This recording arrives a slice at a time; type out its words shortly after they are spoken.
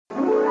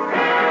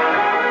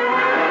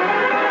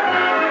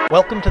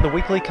Welcome to the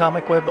weekly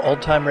Comic Web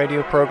Old Time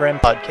Radio Program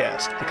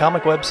podcast. The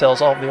Comic Web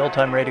sells all of the old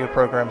time radio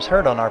programs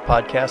heard on our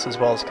podcast, as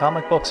well as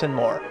comic books and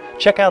more.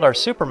 Check out our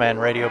Superman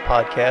radio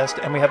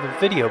podcast, and we have a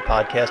video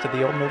podcast of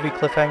the old movie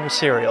Cliffhanger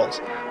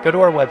serials. Go to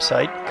our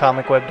website,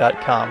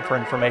 comicweb.com, for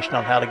information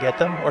on how to get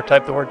them, or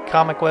type the word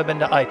Comic Web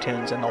into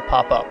iTunes and they'll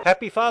pop up.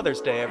 Happy Father's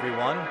Day,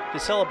 everyone! To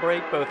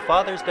celebrate both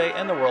Father's Day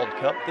and the World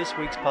Cup, this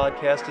week's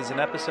podcast is an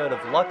episode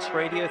of Lux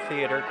Radio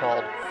Theater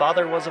called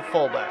Father Was a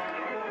Fullback.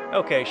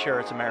 Okay, sure,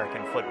 it's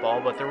American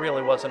football, but there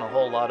really wasn't a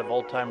whole lot of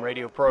old-time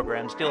radio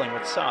programs dealing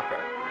with soccer.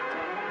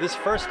 This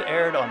first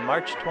aired on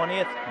March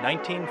 20th,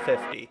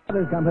 1950.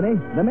 Brothers Company,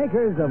 the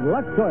makers of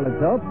Lux Toilet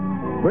Soap,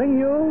 bring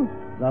you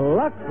the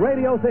Lux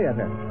Radio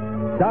Theater,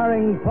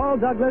 starring Paul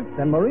Douglas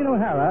and Maureen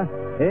O'Hara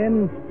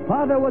in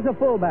Father Was a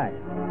Fullback,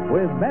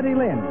 with Betty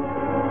Lynn.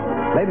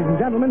 Ladies and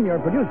gentlemen, your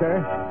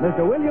producer,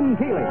 Mr. William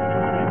Keighley.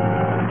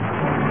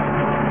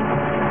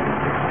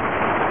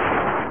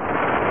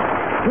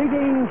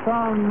 Greetings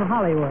from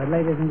Hollywood,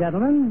 ladies and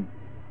gentlemen.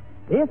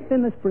 If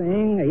in the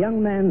spring a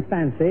young man's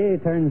fancy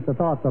turns to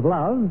thoughts of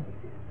love,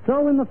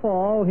 so in the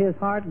fall his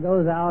heart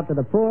goes out to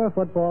the poor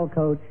football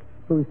coach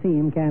whose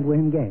team can't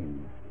win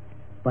games.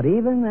 But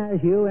even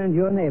as you and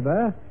your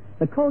neighbor,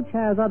 the coach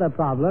has other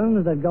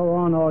problems that go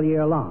on all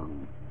year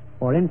long.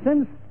 For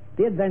instance,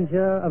 the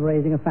adventure of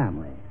raising a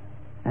family.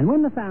 And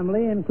when the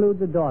family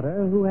includes a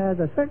daughter who has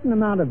a certain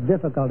amount of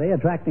difficulty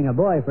attracting a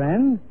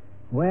boyfriend,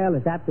 well,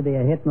 it's apt to be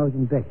a hit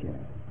motion picture.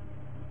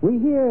 We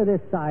hear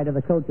this side of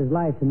the coach's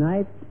life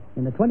tonight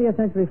in the 20th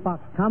Century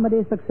Fox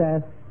comedy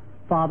success,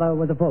 Father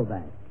Was a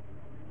Fullback.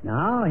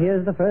 Now,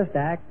 here's the first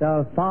act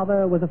of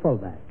Father Was a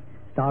Fullback,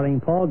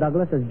 starring Paul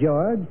Douglas as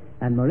George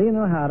and Maureen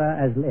O'Hara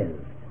as Liz,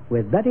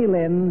 with Betty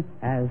Lynn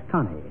as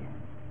Connie.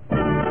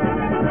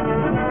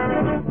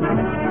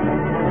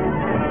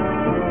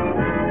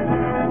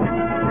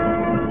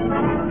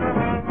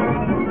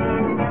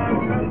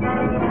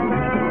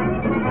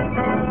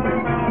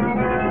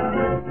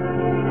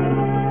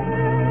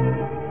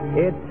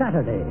 It's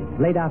Saturday,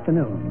 late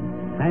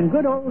afternoon, and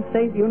good old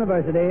State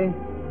University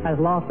has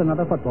lost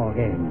another football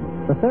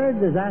game, the third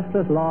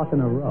disastrous loss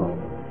in a row.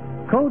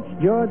 Coach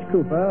George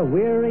Cooper,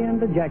 weary and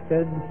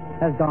dejected,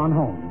 has gone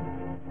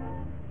home.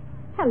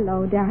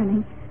 Hello,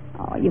 darling.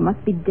 Oh, you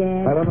must be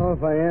dead. I don't know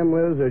if I am,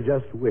 Liz, or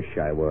just wish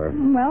I were.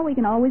 Well, we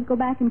can always go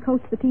back and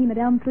coach the team at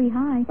Elm Tree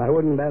High. I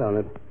wouldn't bet on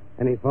it.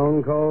 Any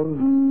phone calls?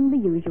 The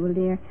usual,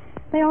 dear.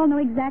 They all know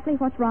exactly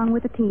what's wrong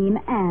with the team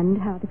and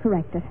how to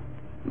correct it.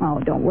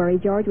 Oh, don't worry,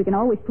 George. We can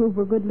always prove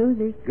we're good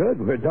losers. Good.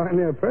 We're darn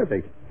near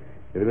perfect.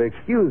 If you'll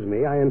excuse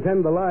me, I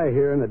intend to lie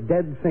here in a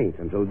dead faint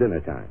until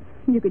dinner time.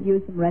 You could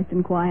use some rest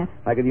and quiet.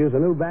 I could use a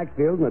new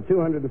backfield and a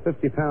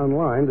 250-pound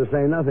line, to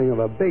say nothing of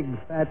a big,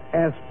 fat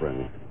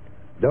aspirin.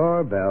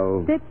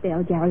 Doorbell. Sit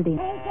still, Geraldine.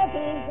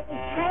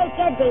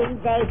 Take it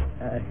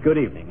easy. Good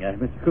evening.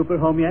 Mr. Cooper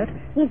home yet?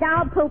 He's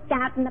all pooped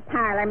out in the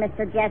parlor,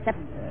 Mr. Jessup.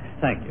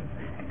 Thank you.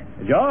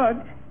 George?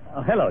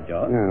 Oh, hello,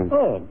 George. Yeah.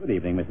 Oh, good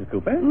evening, Mrs.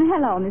 Cooper.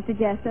 Hello, Mr.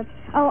 Jessup.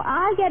 Oh,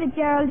 I'll get it,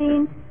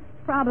 Geraldine.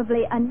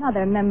 Probably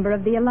another member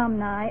of the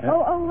alumni.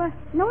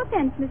 No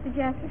offense, Mr.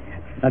 Jessup.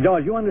 Now,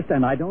 George, you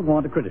understand I don't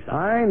want to criticize.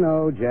 I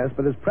know, Jess,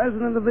 but as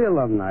president of the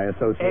Alumni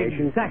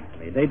Association...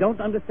 Exactly. They don't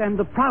understand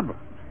the problem.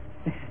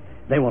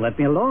 They won't let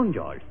me alone,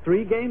 George.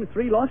 3 games,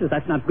 3 losses.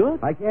 That's not good.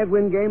 I can't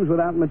win games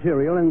without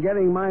material, and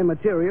getting my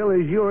material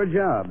is your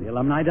job. The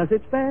alumni does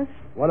its best.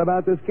 What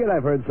about this kid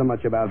I've heard so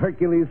much about,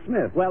 Hercules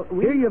Smith? Well,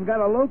 Here you've got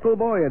a local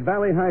boy at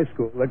Valley High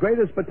School, the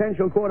greatest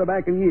potential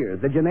quarterback in years.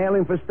 Did you nail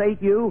him for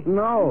state U?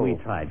 No.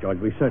 We tried, George.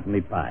 We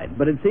certainly tried.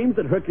 But it seems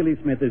that Hercules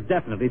Smith is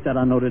definitely set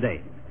on Notre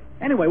Dame.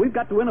 Anyway, we've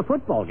got to win a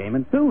football game,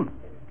 and soon.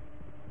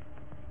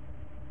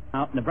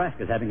 Now,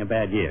 Nebraska's having a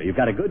bad year. You've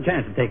got a good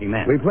chance of taking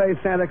that. We play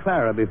Santa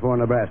Clara before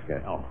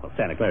Nebraska. Oh, well,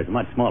 Santa Clara's a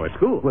much smaller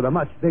school. With a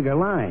much bigger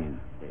line.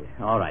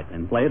 All right,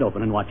 then. Play it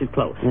open and watch it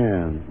close.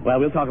 Yeah. Well,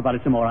 we'll talk about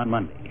it some more on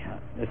Monday.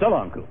 So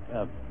long, Coop.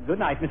 Good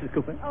night, Mrs.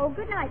 Cooper. Oh,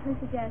 good night,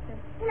 Mr. Jessup.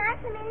 Can I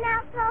come in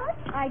now,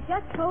 Coach? I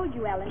just told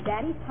you, Ellen.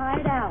 Daddy's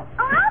tired out.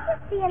 Oh, I'll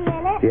just be a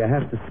minute. Do you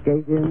have to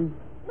skate in?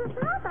 But,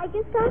 Pop, I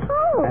just got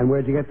home. And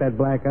where'd you get that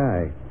black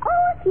eye?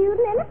 Oh, a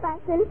feuding and a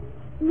fussing.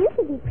 You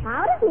should be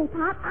proud of me,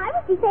 Pop. I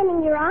was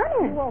defending your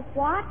honor. Well,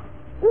 what?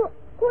 Well,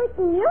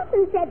 Quentin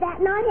Nielsen said that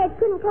knothead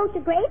couldn't coach a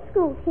grade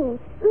school team.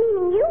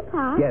 Meaning you,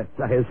 Pop. Yes,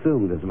 I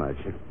assumed as much.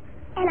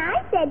 And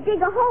I said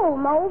dig a hole,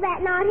 Mole.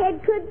 That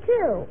knothead could,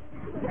 too.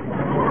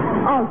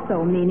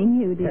 Also meaning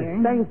you, dear.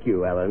 Yes, thank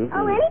you, Ellen.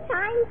 Oh,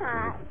 anytime,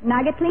 Pop.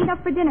 Now get cleaned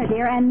up for dinner,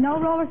 dear, and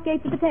no roller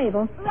skates at the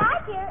table.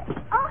 Roger.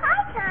 Oh,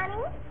 hi,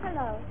 Connie.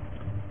 Hello.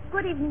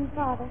 Good evening,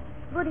 Father.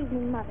 Good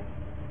evening, Mother.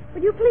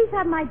 Would you please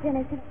have my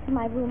dinner sent to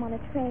my room on a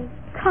tray?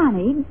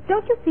 Connie,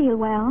 don't you feel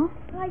well?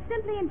 Well, I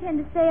simply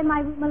intend to stay in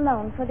my room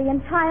alone for the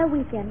entire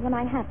weekend when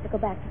I have to go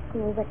back to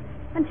school. But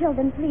until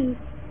then, please,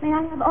 may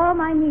I have all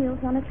my meals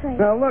on a tray?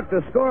 Now, look,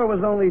 the score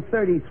was only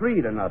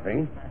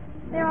 33-0.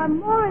 There are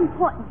more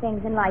important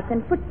things in life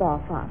than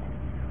football, Father.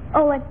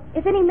 Oh, and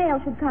if any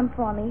mail should come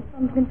for me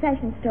from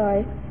concession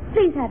stores,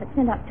 please have it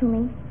sent up to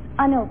me.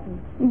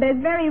 Unopened.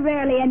 There's very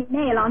rarely any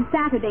mail on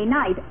Saturday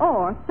night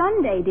or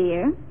Sunday,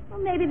 dear. Well,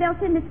 maybe they'll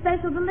send a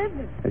special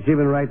delivery. Has she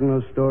been writing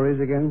those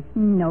stories again?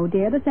 No,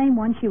 dear, the same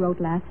one she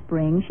wrote last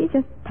spring. She's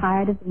just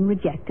tired of being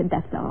rejected,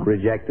 that's all.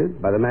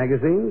 Rejected? By the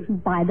magazines?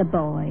 By the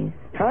boys.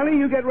 Connie,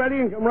 you get ready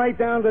and come right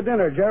down to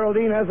dinner.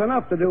 Geraldine has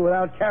enough to do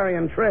without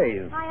carrying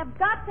trays. I have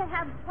got to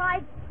have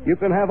privacy. You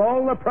can have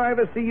all the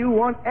privacy you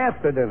want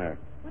after dinner.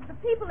 With the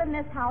people in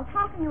this house,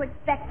 how can you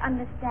expect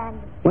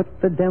understanding? What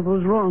the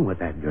devil's wrong with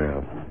that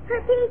girl?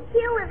 Her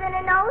PQ is in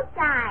a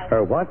nosedive.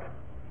 Her what?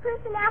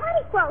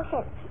 Personality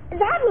quotient.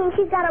 That means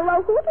she's got a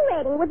low Hoover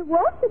rating with the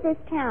wolves of this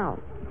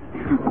town.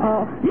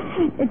 Oh,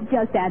 it's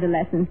just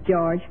adolescence,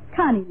 George.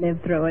 Connie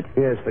lived through it.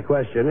 Yes, the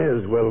question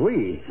is, will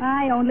we?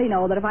 I only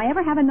know that if I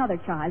ever have another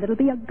child, it'll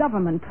be a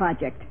government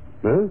project.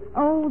 Huh?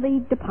 Oh, the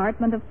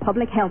Department of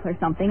Public Health or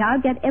something. I'll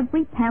get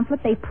every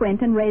pamphlet they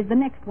print and raise the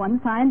next one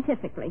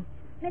scientifically.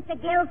 Mr.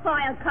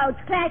 Guilfoyle, Coach,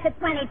 class of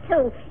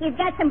 22. He's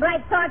got some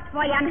bright thoughts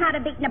for you on how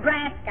to beat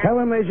Nebraska. Tell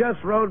him they just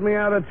rode me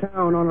out of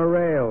town on a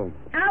rail.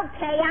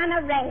 Okay,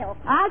 on a rail.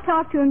 I'll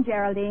talk to him,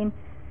 Geraldine.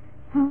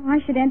 Oh,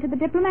 I should enter the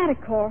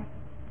diplomatic corps.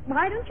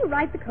 Why don't you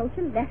write the coach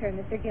a letter,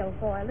 Mr.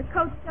 Guilfoyle? The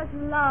coach just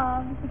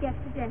loves to get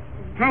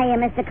suggestions.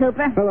 Hiya, Mr.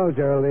 Cooper. Hello,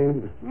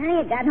 Geraldine.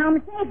 Well, you got home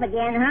safe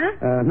again,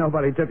 huh?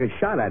 Nobody took a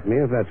shot at me,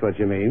 if that's what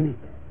you mean.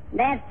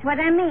 That's what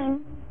I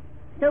mean.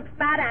 Soup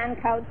spot on,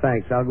 Coach.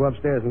 Thanks. I'll go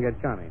upstairs and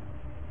get Connie.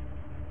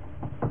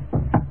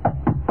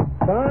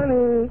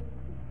 Connie!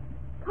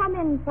 Come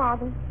in,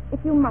 Father, if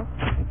you must.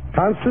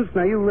 Constance,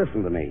 now you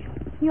listen to me.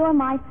 You're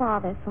my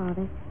father,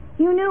 Father.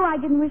 You knew I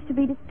didn't wish to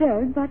be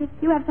disturbed, but if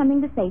you have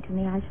something to say to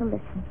me, I shall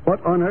listen.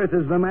 What on earth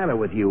is the matter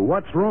with you?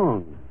 What's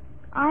wrong?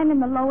 I'm in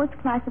the lowest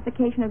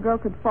classification a girl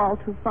could fall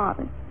to,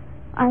 Father.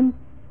 I'm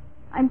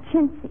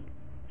chintzy.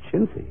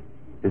 Chintzy?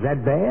 Is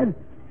that bad?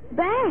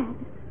 Bad?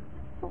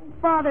 Oh,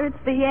 Father,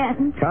 it's the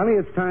end. Connie,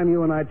 it's time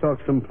you and I talk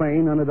some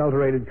plain,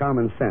 unadulterated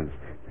common sense.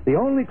 The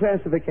only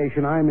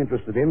classification I'm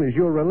interested in is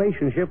your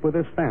relationship with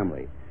this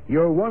family.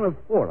 You're one of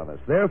 4 of us.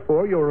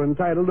 Therefore, you're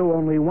entitled to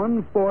only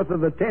 1/4 of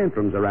the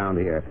tantrums around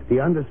here. Do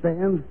you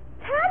understand?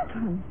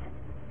 Tantrums?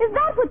 Is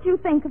that what you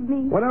think of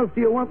me? What else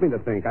do you want me to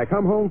think? I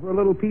come home for a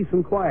little peace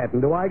and quiet,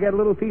 and do I get a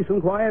little peace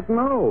and quiet?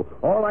 No.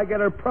 All I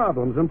get are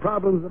problems, and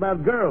problems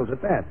about girls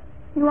at that.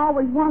 You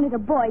always wanted a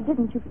boy,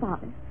 didn't you,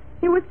 Father?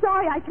 You were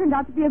sorry I turned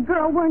out to be a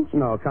girl, weren't you?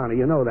 No, Connie,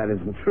 you know that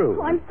isn't true.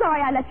 Oh, I'm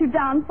sorry I let you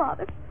down,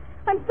 Father.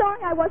 I'm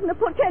sorry I wasn't a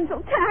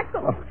potential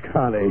tackle. Oh,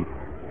 Connie.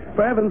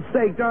 For heaven's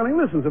sake, darling,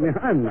 listen to me.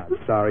 I'm not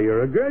sorry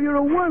you're a girl. You're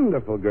a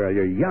wonderful girl.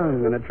 You're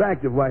young and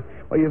attractive. Why,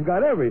 well, you've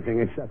got everything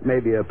except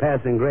maybe a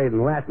passing grade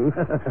in Latin.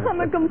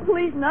 I'm a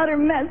complete and utter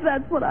mess,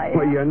 that's what I am.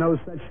 Well, you're no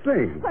such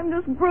thing. I'm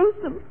just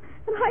gruesome.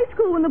 In high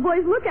school, when the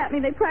boys look at me,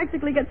 they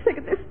practically get sick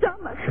at their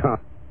stomachs. Come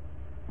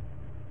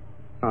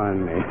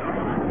on me.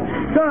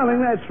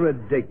 Darling, that's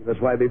ridiculous.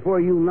 Why, before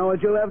you know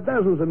it, you'll have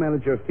dozens of men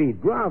at your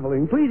feet,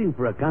 groveling, pleading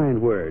for a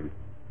kind word.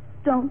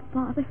 Don't,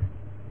 Father.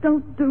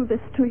 Don't do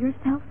this to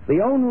yourself.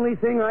 The only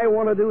thing I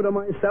want to do to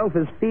myself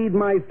is feed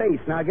my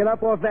face. Now get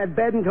up off that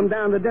bed and come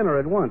down to dinner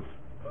at once.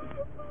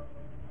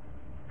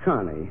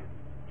 Connie,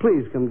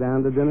 please come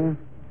down to dinner.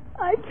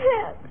 I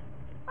can't.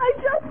 I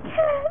just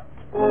can't.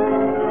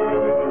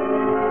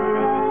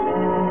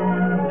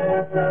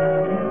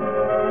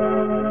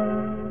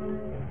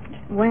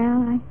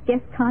 Well, I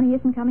guess Connie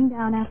isn't coming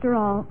down after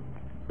all.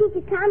 Did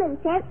you common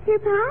sense her,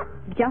 Pop?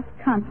 Just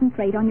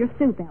concentrate on your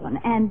soup, Ellen,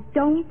 and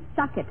don't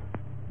suck it.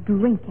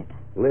 Drink it.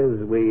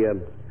 Liz, we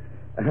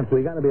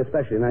got to be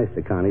especially nice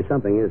to Connie.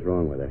 Something is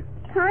wrong with her.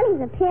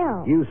 Connie's a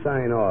pill. You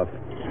sign off.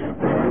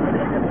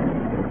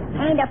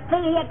 Ain't a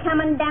failure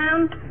coming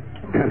down?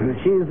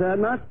 She's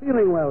not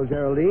feeling well,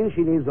 Geraldine.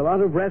 She needs a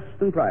lot of rest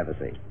and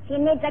privacy. She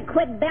needs a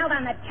quick belt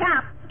on the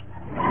chop.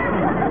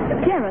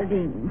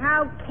 Geraldine.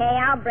 Okay,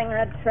 I'll bring her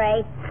a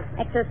tray.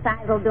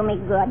 Exercise will do me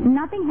good.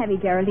 Nothing heavy,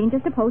 Geraldine,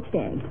 just a poached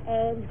egg.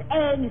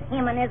 Eggs,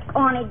 him and his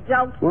corny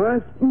jokes.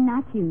 What?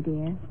 Not you,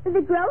 dear.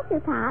 The grocer,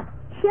 Pop.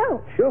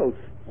 Schultz. Schultz.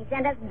 He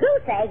sent us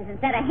goose eggs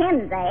instead of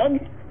hen's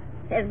eggs.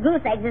 Says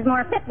goose eggs is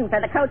more fitting for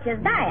the coach's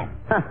diet.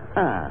 Ha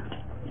ha.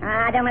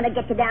 I don't want to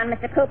get you down,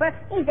 Mr. Cooper.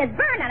 He's just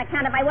burned on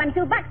account of I won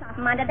 $2 off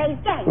him on today's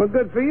game. Well,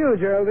 good for you,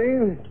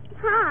 Geraldine.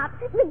 Pop,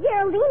 but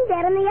Geraldine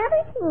bet on the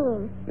other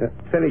team.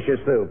 Finish your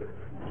soup.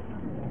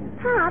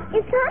 Pop,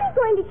 is Connie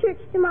going to church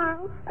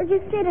tomorrow or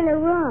just sit in her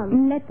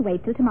room? Let's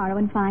wait till tomorrow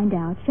and find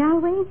out, shall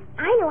we?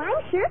 I know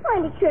I'm sure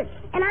going to church,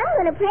 and I'm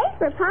going to pray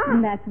for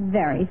Pop. That's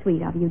very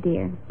sweet of you,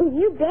 dear.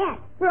 You bet.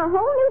 For a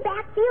whole new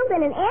backfield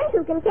and an end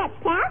who can catch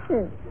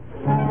passes.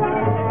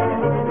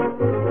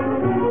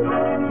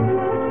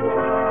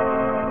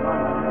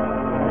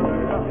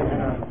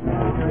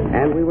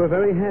 And we were we're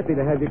very happy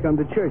to have you come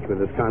to church with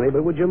us, Connie,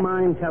 but would you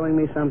mind telling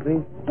me something?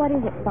 What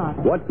is it,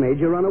 Father? What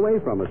made you run away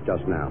from us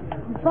just now?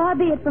 Far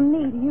be it from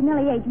me to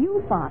humiliate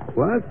you, Father.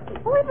 What?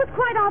 Oh, it was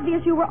quite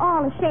obvious you were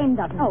all ashamed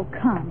of me. Oh,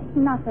 Connie.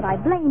 Not that I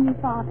blame you,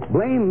 Father.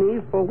 Blame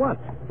me for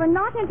what? For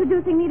not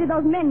introducing me to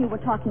those men you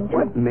were talking to.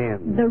 What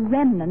men? The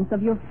remnants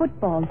of your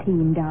football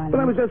team, darling.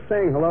 But I was just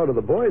saying hello to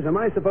the boys. Am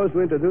I supposed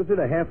to introduce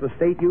you to half the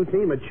state U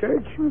team at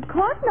church? Of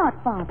course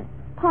not, Father.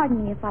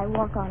 Pardon me if I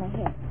walk on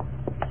ahead.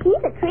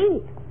 She's a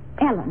creep.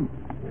 Ellen,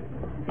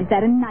 is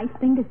that a nice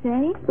thing to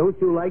say? Don't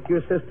you like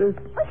your sister?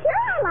 Well,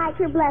 sure, I like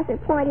her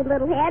blessed pointed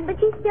little head, but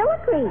she's still a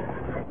creep.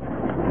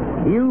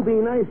 You be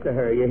nice to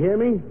her, you hear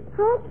me?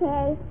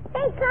 Okay.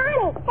 Hey,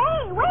 Connie.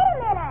 Hey, wait a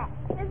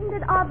minute. Isn't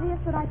it obvious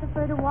that I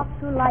prefer to walk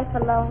through life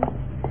alone?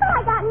 Oh,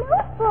 I got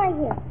news for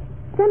you.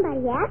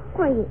 Somebody asked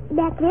for you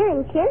back there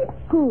in church.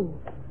 Who?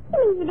 You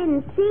mean you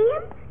didn't see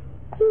him?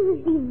 He was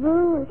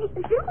Devoon.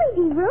 Simply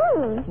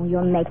Devoon. Well,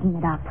 you're making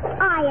it up.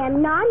 I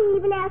am not. He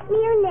even asked me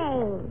your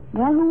name.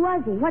 Well, who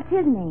was he? What's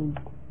his name?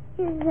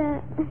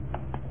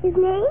 His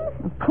name?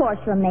 Of course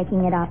you're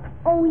making it up.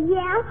 Oh,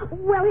 yeah?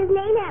 Well, his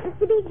name happens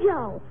to be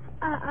Joe.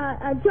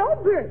 Joe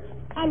Birch.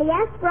 And he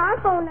asked for our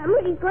phone number.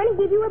 He's going to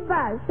give you a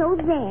buzz. So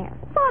there.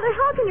 Father,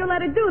 how can you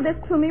let her do this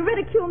to me,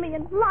 ridicule me,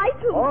 and lie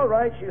to me? All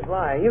right, she's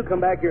lying. You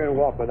come back here and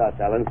walk with us,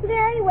 Ellen.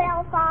 Very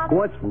well, Father.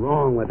 What's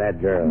wrong with that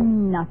girl?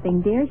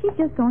 Nothing, dear. She's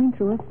just going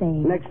through a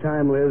phase. Next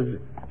time, Liz,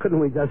 couldn't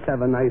we just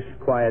have a nice,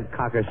 quiet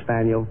cocker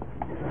spaniel?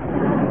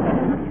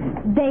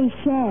 They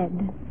shed.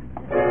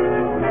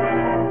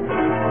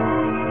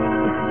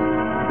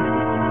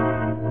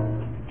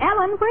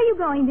 Ellen, where are you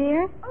going,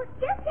 dear? Oh,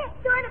 just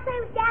next door to play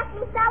with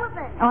Daphne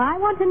Sullivan. Oh, I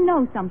want to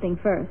know something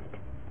first.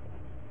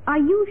 Are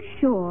you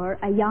sure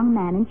a young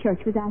man in church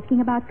was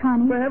asking about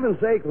Connie? For heaven's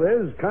sake,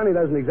 Liz, Connie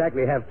doesn't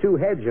exactly have two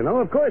heads, you know.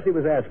 Of course he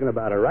was asking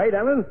about her, right,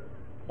 Ellen?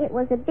 It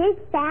was a big,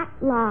 fat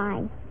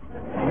lie.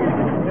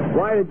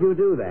 Why did you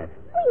do that?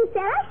 Well, you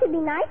said I should be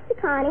nice to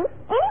Connie.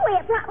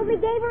 Anyway, it probably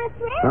gave her a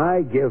thrill.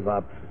 I give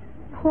up.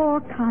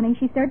 Poor Connie.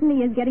 She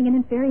certainly is getting an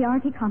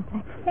inferiority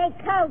complex. Say,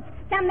 Coach,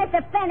 some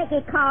Mr.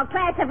 Fennicky called,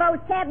 class of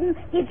 07.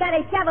 He's got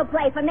a shovel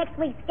play for next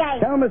week's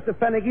game. Tell Mr.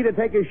 Fennicky to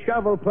take his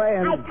shovel play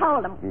and... I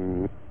told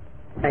him.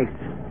 Thanks.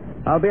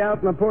 I'll be out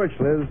on the porch,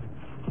 Liz.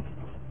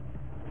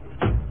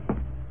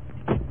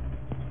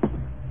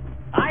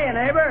 Hiya,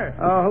 neighbor.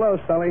 Oh, hello,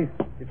 Sully.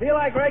 You feel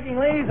like raking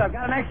leaves? I've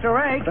got an extra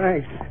rake.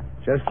 Thanks.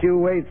 Just you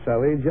wait,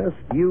 Sully. Just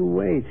you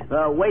wait.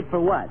 Wait for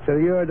what? Till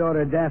your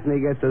daughter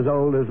Daphne gets as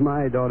old as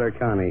my daughter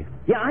Connie.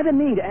 Yeah, I've been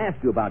meaning to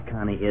ask you about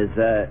Connie. Is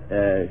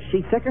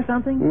she sick or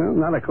something? Well,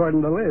 not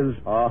according to Liz.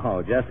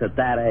 Oh, just at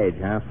that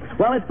age, huh?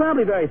 Well, it's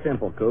probably very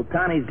simple, Coop.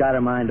 Connie's got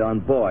her mind on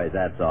boys,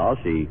 that's all.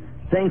 She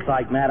thinks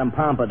like Madame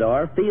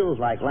Pompadour, feels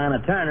like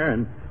Lana Turner,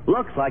 and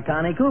looks like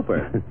Connie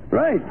Cooper.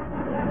 Right.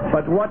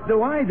 But what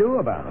do I do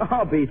about it?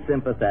 Oh, be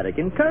sympathetic.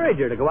 Encourage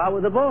her to go out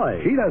with the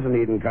boys. She doesn't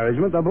need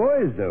encouragement. The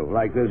boys do.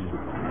 Like this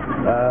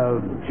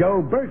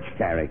Joe Birch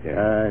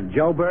character.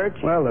 Joe Birch?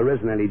 Well, there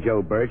isn't any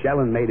Joe Birch.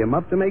 Ellen made him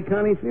up to make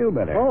Connie feel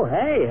better. Oh,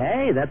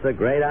 hey, that's a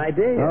great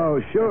idea. Oh,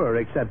 sure,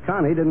 except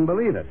Connie didn't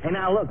believe it. Hey,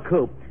 now, look,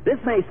 Coop, this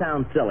may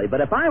sound silly,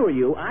 but if I were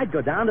you, I'd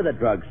go down to the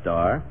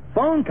drugstore,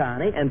 phone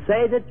Connie, and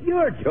say that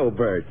you're Joe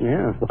Birch.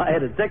 Yeah. Why,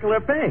 it'd tickle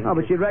her pink. Oh,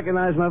 but she'd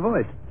recognize my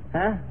voice.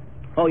 Huh?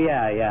 Oh,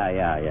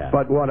 yeah.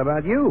 But what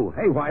about you?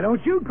 Hey, why don't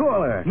you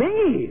call her?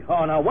 Me?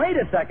 Oh, now, wait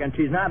a second.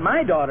 She's not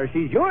my daughter.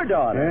 She's your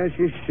daughter. Yeah,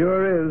 she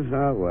sure is.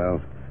 Oh,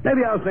 well.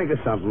 Maybe I'll think of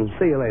something.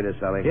 See you later,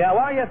 Sully. Yeah,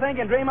 while you're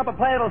thinking, dream up a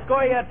play that'll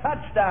score you a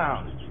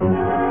touchdown.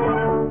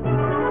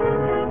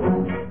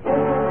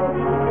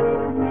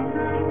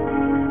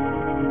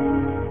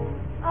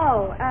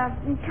 Oh,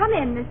 come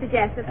in, Mr.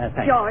 Jessup.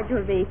 Thanks. George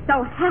will be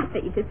so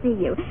happy to see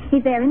you.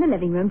 He's there in the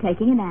living room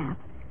taking a nap.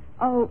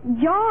 Oh,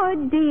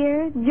 George,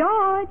 dear.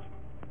 George,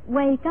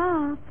 wake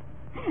up.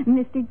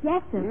 Mr.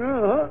 Jessup.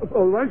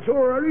 Lunch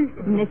already?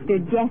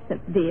 Mr.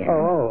 Jessup, dear.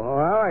 Oh,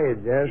 how are you,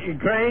 Jess?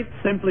 Great,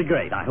 simply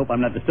great. I hope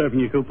I'm not disturbing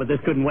you, Coop, but this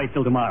couldn't wait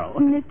till tomorrow.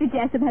 Mr.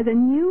 Jessup has a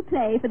new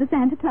play for the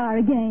Santa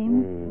Clara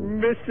game.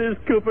 Mrs.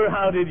 Cooper,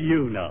 how did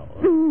you know?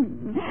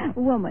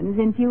 Woman's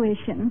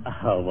intuition.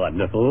 Oh,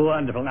 wonderful,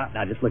 wonderful. Now,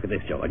 just look at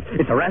this, George.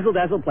 It's a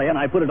razzle-dazzle play, and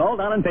I put it all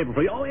down on paper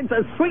for you. Oh, it's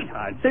a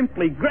sweetheart.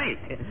 Simply great.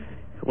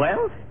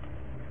 Well?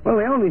 Well,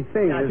 the only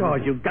thing Now, is...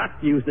 George, you've got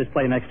to use this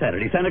play next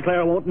Saturday. Santa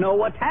Clara won't know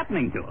what's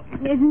happening to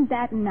him. Isn't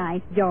that nice,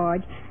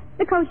 George?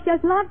 The coach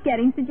just loves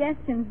getting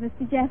suggestions,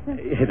 Mr.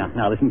 Jessup.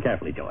 Now, listen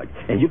carefully, George.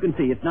 As you can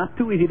see, it's not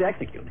too easy to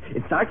execute.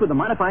 It starts with a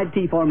modified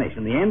T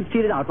formation. The ends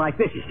cheated out like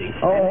fish, you see.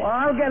 Oh,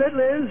 I'll get it,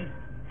 Liz.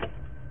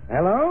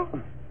 Hello?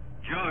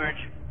 George,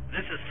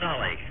 this is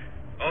Sully.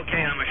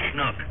 Okay, I'm a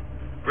schnook.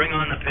 Bring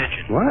on the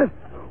pigeon. What?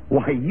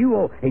 Why,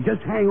 you... Hey,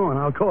 just hang on.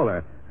 I'll call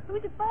her.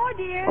 Who's it for,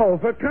 dear? Oh,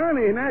 for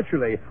Connie,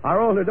 naturally. Our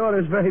older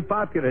daughter's very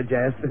popular,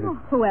 Jess. Oh,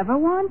 whoever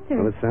wants her.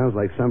 Well, it sounds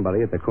like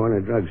somebody at the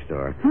corner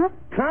drugstore. Huh?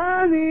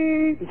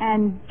 Connie!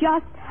 And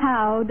just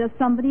how does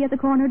somebody at the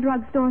corner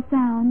drugstore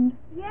sound?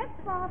 Yes,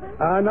 Father.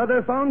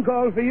 Another phone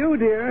call for you,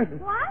 dear.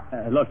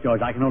 What? Look,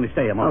 George, I can only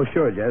stay a moment. Oh,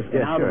 sure, Jess.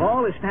 Yes, now, sure. the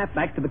ball is snapped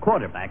back to the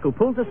quarterback, who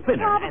pulls a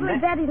spinner. Probably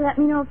Betty to let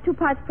me know if 2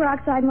 parts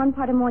peroxide and 1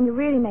 part ammonia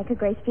really make a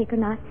gray streak or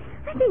not.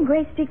 I think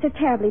gray streaks are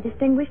terribly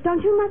distinguished,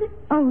 don't you, Mother?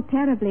 Oh,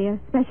 terribly,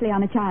 especially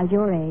on a child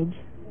your age.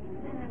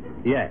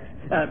 Yes.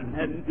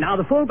 Now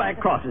the fullback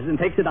crosses and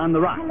takes it on the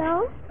right.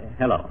 Hello?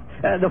 Hello.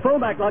 The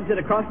fullback lugs it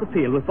across the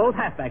field with both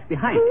halfbacks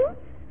behind Who? him.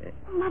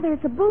 Oh, Mother,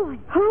 it's a boy.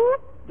 Who?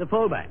 The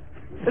fullback.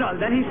 No,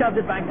 then he shoves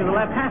it back to the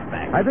left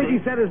halfback. I think he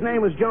said his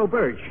name was Joe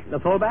Birch. The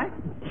fullback?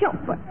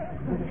 Chauffeur.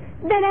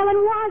 Then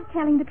Ellen was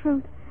telling the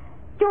truth.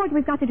 George,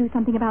 we've got to do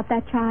something about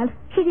that child.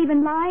 She's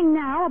even lying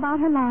now about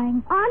her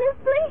lying.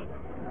 Honestly?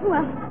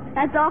 Well,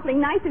 that's awfully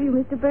nice of you,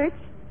 Mr. Birch.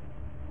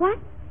 What?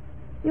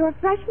 You're a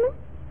freshman?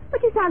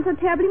 But you sound so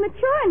terribly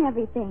mature and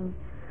everything.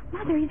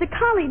 Mother, he's a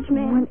college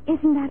man. Well,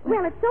 isn't that...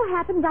 Well, it so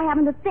happens I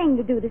haven't a thing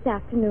to do this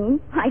afternoon.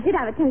 I did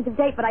have a tentative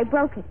date, but I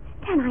broke it.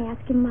 Can I ask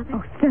him, Mother?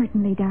 Oh,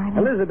 certainly, darling.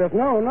 Elizabeth,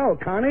 no,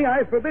 Connie,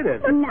 I forbid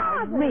it.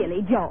 No,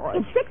 really, George.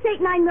 It's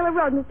 689 Miller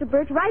Road, Mr.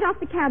 Birch, right off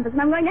the campus,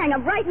 and I'm going to hang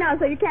up right now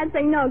so you can't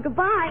say no.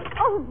 Goodbye.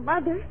 Oh,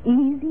 Mother.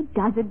 Easy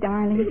does it,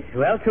 darling.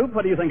 Well, Coop,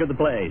 what do you think of the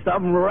play?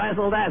 Some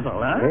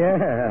razzle-dazzle, huh?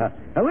 Yeah.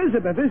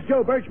 Elizabeth, this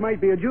Joe Birch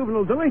might be a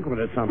juvenile delinquent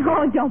or something.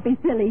 Oh, don't be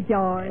silly,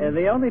 George.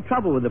 The only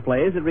trouble with the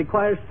play is it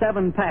requires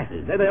 7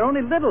 passes. They're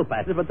only little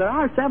passes, but there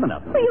are 7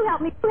 of them. Will you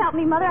help me? You help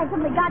me, Mother. I've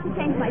simply got to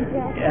change my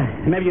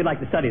dress. Maybe you'd like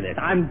to study this.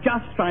 I'm just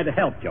trying to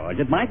help, George.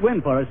 It might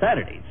win for us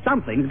Saturday.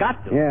 Something's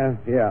got to.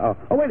 Yeah.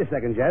 Oh, wait a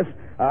second, Jess.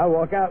 I'll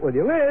walk out with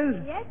you. Liz?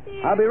 Yes,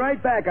 dear. I'll be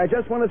right back. I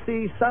just want to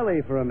see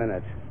Sully for a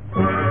minute.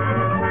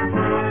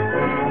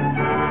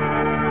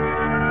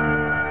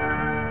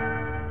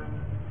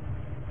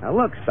 Now,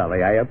 look,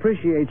 Sully, I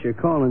appreciate your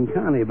calling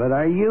Connie, but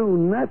are you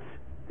nuts?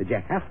 Did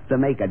you have to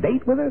make a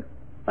date with her?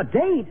 A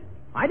date?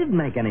 I didn't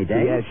make any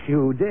date. Yes,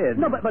 you did.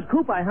 No, but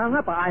Coop, I hung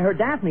up. I heard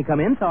Daphne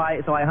come in, so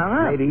I hung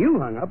up. Maybe you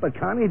hung up, but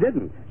Connie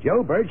didn't.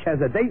 Joe Birch has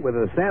a date with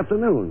her this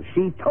afternoon.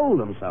 She told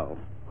him so.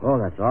 Oh,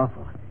 that's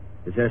awful.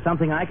 Is there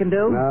something I can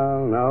do?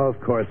 No, of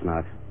course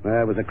not.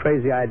 It was a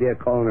crazy idea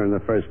calling her in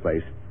the first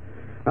place.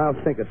 I'll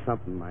think of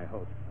something, I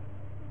hope.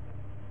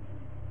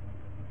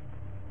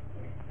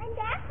 And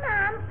that's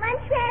Mom.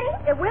 Lunch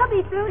ready? It will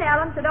be soon,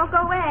 Ellen, so don't go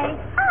away.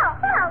 Oh,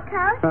 hello,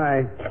 Coach.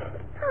 Hi.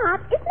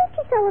 Pop, is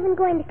Mr. Sullivan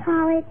going to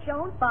college?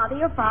 Don't bother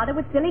your father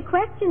with silly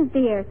questions,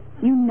 dear.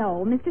 You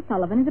know Mr.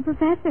 Sullivan is a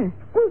professor.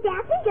 Well,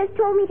 Daphne just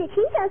told me that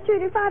she just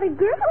heard her father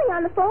gurgling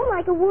on the phone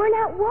like a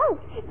worn-out wolf,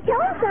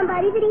 telling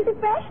somebody that he's a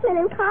freshman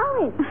in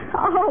college.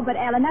 Oh, but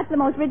Ellen, that's the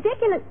most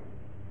ridiculous...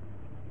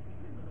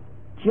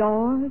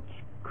 George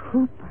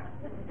Cooper.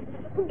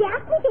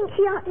 Daphne thinks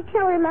she ought to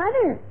tell her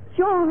mother.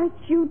 George,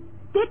 you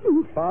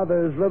didn't.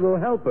 Father's little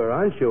helper,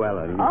 aren't you,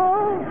 Ellen?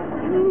 Oh,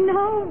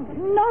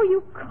 no,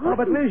 you couldn't. Oh,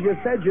 but Liz, you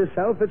said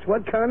yourself it's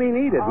what Connie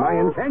needed. My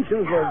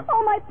intentions were...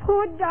 Oh, my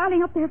poor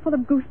darling up there full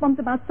of goosebumps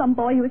about some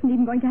boy who isn't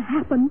even going to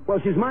happen. Well,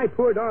 she's my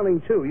poor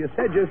darling, too. You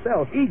said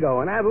yourself,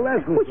 ego and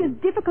adolescence. Which is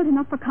difficult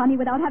enough for Connie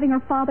without having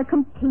her father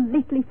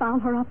completely foul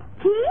her up.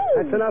 Gee.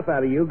 That's enough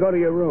out of you. Go to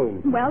your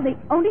room. Well, the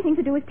only thing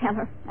to do is tell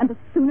her, and the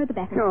sooner the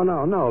better.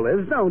 No,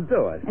 Liz, don't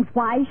do it. And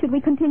why should we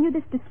continue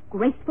this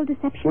disgraceful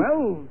deception?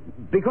 Well,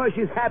 because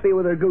she's happy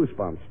with her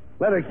goosebumps.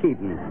 Let her keep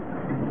them.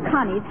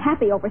 Connie's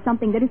happy over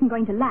something that isn't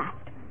going to last.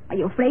 Are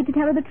you afraid to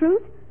tell her the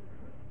truth?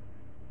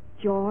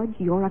 George,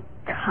 you're a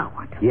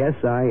coward. Yes,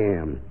 I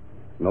am.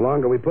 The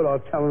longer we put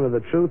off telling her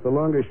the truth, the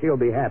longer she'll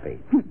be happy.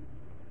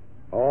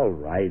 All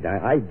right,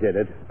 I did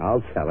it.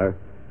 I'll tell her.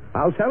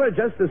 I'll tell her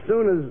just as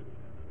soon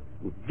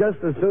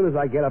as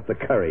I get up the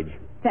courage.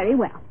 Very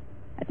well.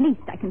 At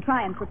least I can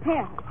try and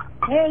prepare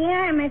her. Here you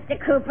are, Mr.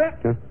 Cooper.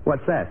 Huh?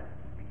 What's that?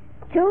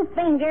 2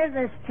 fingers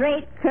of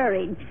straight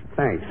courage.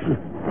 Thanks.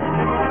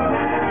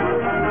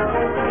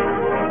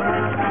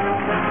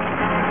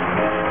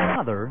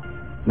 Father.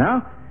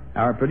 Now,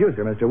 our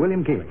producer, Mr.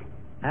 William Keeley.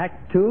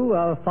 Act 2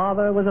 of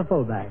Father Was a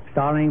Fullback,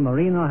 starring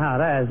Maureen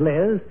O'Hara as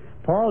Liz,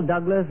 Paul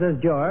Douglas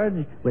as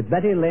George, with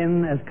Betty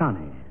Lynn as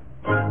Connie.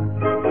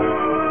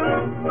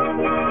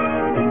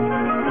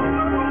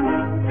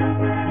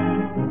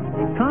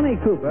 Connie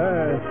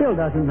Cooper still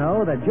doesn't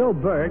know that Joe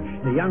Birch,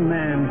 the young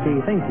man she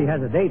thinks she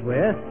has a date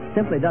with,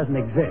 simply doesn't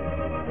exist.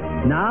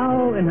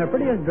 Now, in her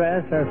prettiest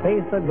dress, her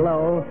face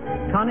aglow,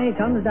 Connie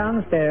comes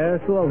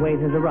downstairs to await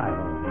his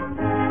arrival.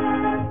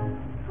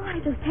 Oh, I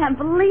just can't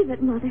believe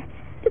it, Mother.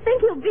 To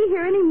think he'll be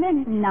here any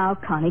minute. Now,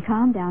 Connie,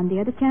 calm down,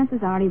 dear. The chances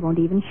are he won't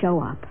even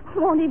show up.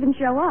 Won't even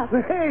show up.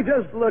 Hey,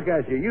 just look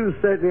at you. You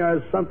certainly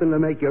are something to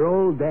make your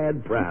old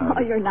dad proud.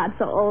 Oh, you're not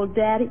so old,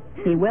 Daddy.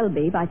 He will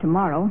be by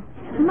tomorrow.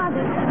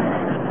 Mother,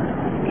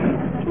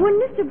 when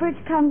Mr. Birch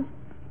comes,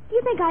 do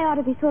you think I ought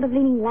to be sort of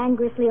leaning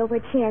languorously over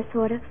a chair,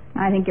 sort of?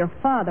 I think your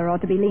father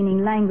ought to be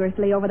leaning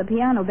languorously over the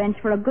piano bench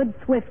for a good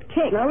swift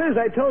kick. Now, Liz,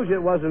 I told you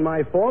it wasn't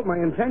my fault. My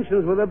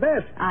intentions were the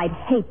best. I'd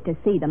hate to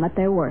see them at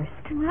their worst.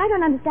 Well, I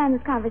don't understand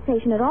this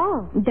conversation at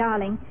all.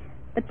 Darling,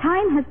 the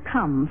time has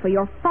come for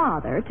your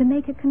father to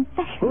make a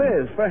confession.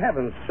 Liz, for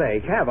heaven's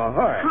sake, have a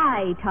heart.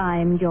 High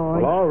time,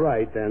 George. Well, all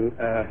right, then.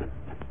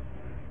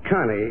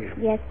 Connie.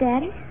 Yes,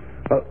 Daddy?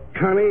 Well,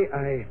 Connie,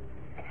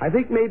 I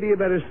think maybe you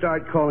better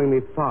start calling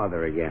me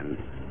Father again.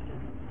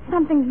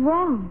 Something's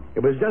wrong.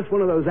 It was just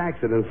one of those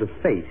accidents of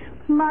fate.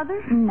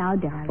 Mother? Now,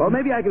 darling. Well,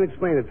 maybe I can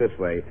explain it this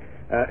way.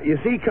 You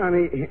see,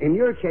 Connie, in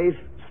your case,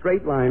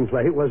 straight line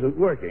play wasn't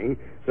working,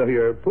 so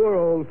your poor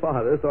old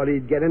father thought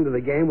he'd get into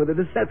the game with a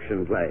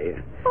deception play.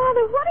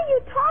 Father, what are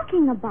you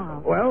talking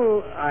about?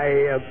 Well,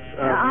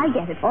 I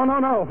get it. Oh,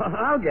 no,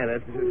 I'll get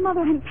it.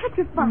 Mother, I'm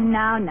petrified.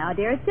 Now,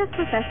 dear, it's just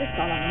Professor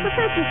Sullivan.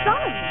 Professor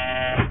Sullivan?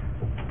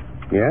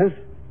 Yes?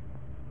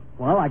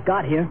 Well, I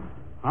got here.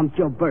 I'm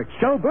Joe Birch.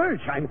 Joe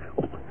Birch?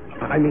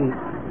 I mean,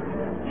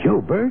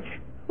 Joe Birch?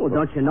 Well,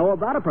 don't you know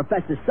about it?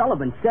 Professor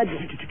Sullivan said...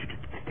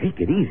 Take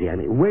it easy. I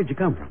mean, where'd you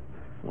come from?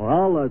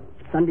 Well,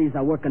 Sundays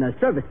I work in a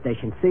service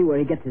station, see, where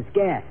he gets his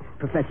gas.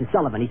 Professor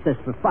Sullivan, he says,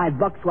 for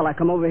 $5 will I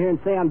come over here and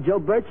say I'm Joe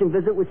Birch and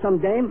visit with some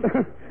dame?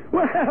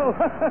 Well,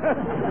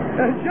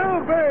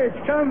 Joe Birch,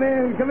 come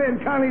in.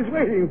 Connie's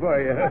waiting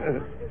for you.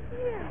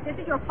 This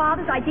is your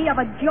father's idea of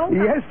a joke?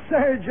 Yes,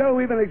 sir, Joe.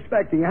 We've been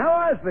expecting. How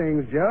are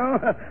things, Joe?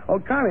 Oh,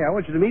 Connie, I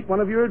want you to meet one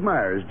of your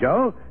admirers,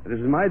 Joe. This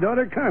is my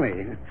daughter,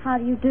 Connie. How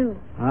do you do?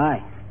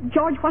 Hi.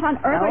 George, what on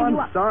earth are you...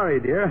 I'm sorry,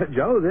 dear.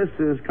 Joe, this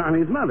is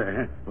Connie's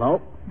mother. Hello?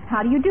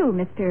 How do you do,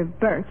 Mr.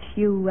 Birch?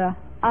 You,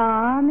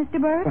 are Mr.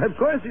 Birch? Of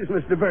course he's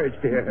Mr. Birch,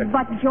 dear.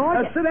 But,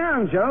 George... Sit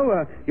down,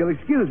 Joe. You'll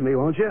excuse me,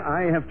 won't you?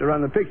 I have to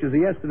run the pictures of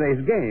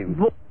yesterday's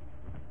game.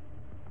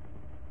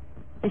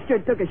 He sure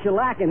took a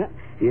shellacking.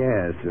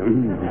 Yes.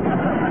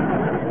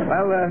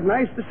 Well,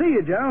 nice to see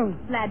you, Joe.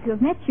 Glad to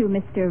have met you,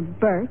 Mr.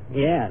 Birch.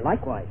 Yeah,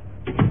 likewise.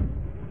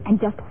 And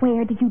just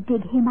where did you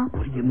dig him up?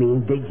 What do you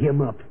mean, dig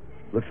him up?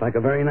 Looks like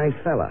a very nice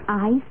fella.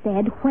 I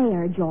said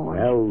where, George.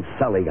 Well,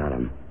 Sully got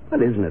him.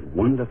 But isn't it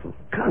wonderful?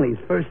 Connie's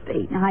first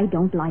date. I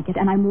don't like it,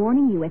 and I'm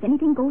warning you, if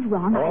anything goes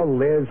wrong... Oh,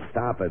 Liz,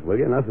 stop it, will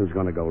you? Nothing's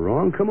going to go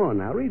wrong. Come on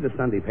now, read the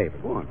Sunday paper.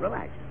 Go on,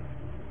 relax.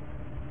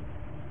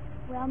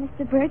 Well,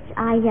 Mr. Birch,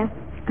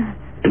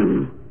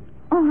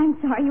 Oh, I'm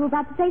sorry. You were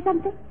about to say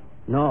something?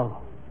 No.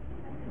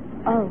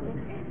 Oh.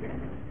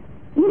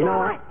 You know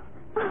what?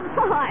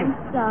 Oh, I'm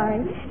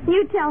sorry.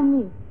 You tell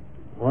me.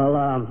 Well,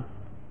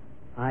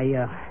 I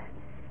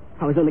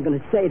was only going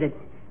to say that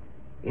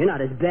you're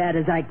not as bad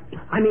as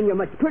I mean, you're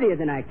much prettier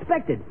than I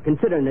expected,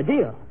 considering the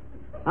deal.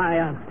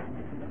 I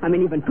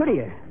mean, even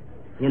prettier,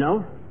 you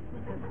know?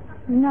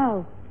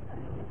 No.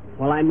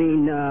 Well, I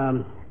mean,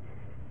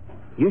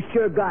 you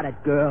sure got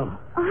it, girl.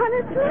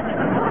 Honestly?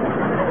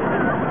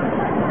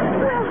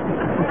 Well,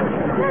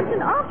 that's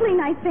an awfully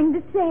nice thing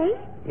to say.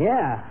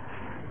 Yeah.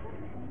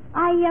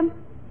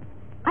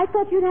 I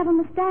thought you'd have a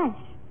mustache.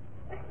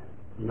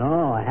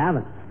 No, I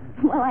haven't.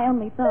 Well, I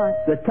only thought.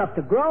 They're tough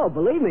to grow,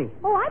 believe me.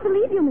 Oh, I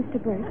believe you, Mr.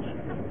 Birch.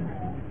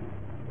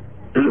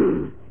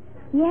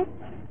 Yes?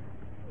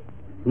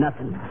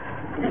 Nothing.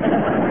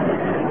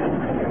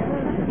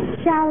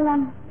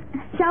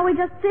 Shall we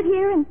just sit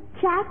here and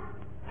chat?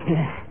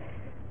 Yeah.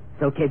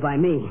 It's okay by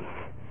me.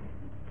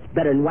 It's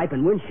better than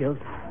wiping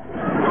windshields.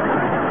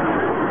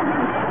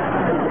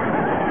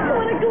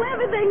 What a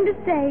clever thing to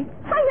say.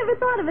 I never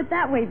thought of it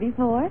that way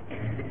before.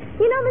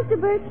 You know, Mr.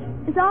 Birch,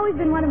 it's always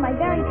been one of my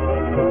very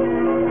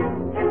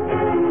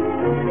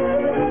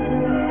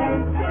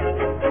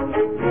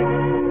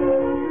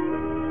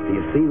Do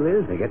you see,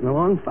 Liz? They're getting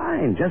along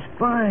fine, just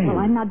fine. Well,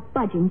 I'm not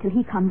budging till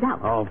he comes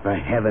out. Oh, for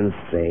heaven's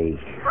sake.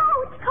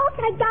 Coach,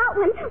 I got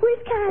one. Where's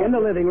Connie? In the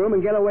living room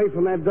and get away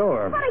from that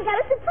door. But I got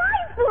a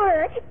surprise for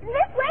her.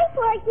 This way,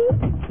 Porky.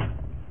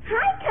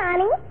 Hi,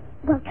 Connie.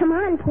 Well, come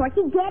on,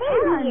 Porky. Get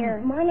in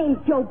here. My name's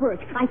Joe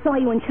Birch. I saw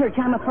you in church.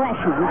 I'm a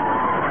freshman.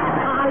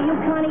 Are you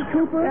Connie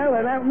Cooper?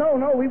 Ellen,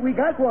 no, we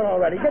got one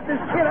already. Get this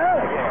kid out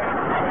of here.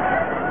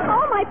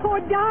 Oh, my poor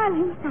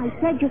darling. I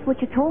said just what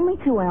you told me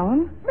to,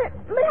 Ellen. But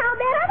how'd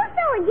that other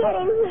fella get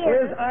in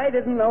here? Liz, I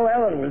didn't know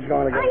Ellen was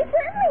going to I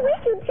certainly wish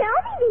you'd tell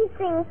me these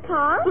things,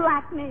 Pa.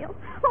 Blackmail.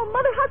 Oh,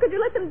 Mother, how could you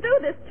let them do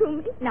this to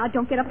me? Now,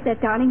 don't get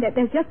upset, darling.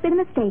 There's just been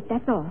a mistake,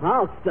 that's all.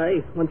 I'll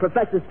say. When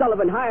Professor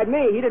Sullivan hired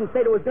me, he didn't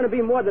say there was going to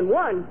be more than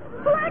one.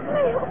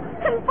 Blackmail?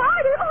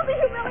 Confider? Oh, the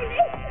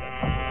humiliation.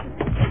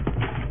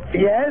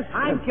 Yes?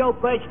 I'm Joe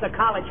Birch, the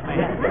college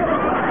man.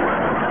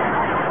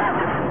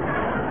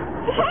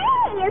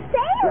 Hey, a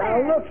sailor.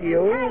 Now, look,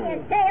 you.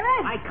 Hiya, sailor.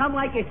 I come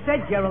like you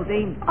said,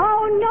 Geraldine.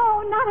 Oh,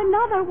 no, not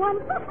another one.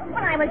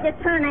 Well, I was just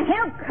trying to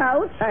help,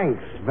 Coach.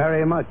 Thanks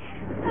very much.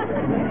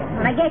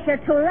 Well, I guess you're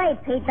too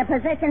late, Pete. The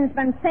position's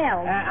been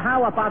filled.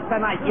 How about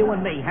tonight, you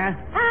and me, huh?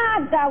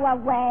 Go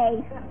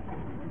away.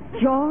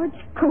 George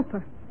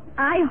Cooper,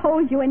 I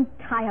hold you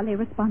entirely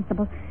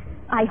responsible.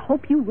 I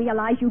hope you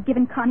realize you've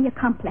given Connie a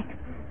complex.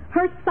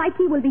 Her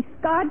psyche will be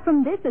scarred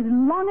from this as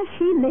long as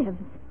she lives.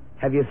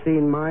 Have you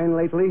seen mine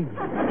lately?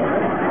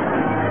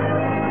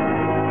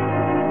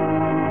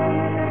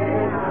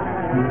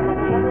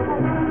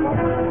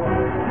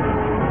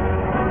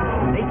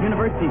 State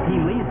University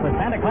team leads the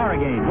Santa Clara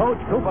game.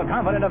 Coach Cooper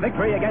confident of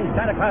victory against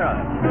Santa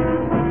Clara.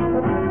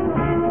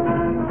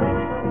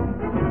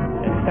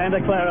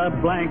 Santa Clara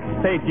blanks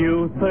State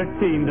U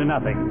 13-0.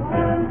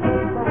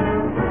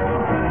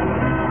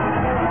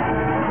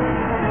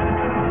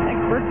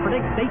 Birch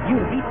predicts State U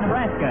to beat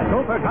Nebraska.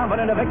 Cooper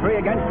confident of victory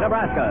against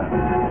Nebraska.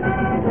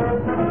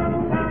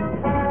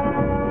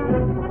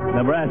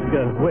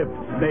 Nebraska whips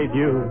State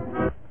U.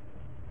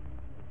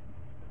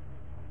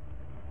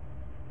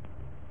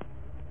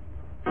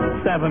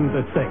 7-6.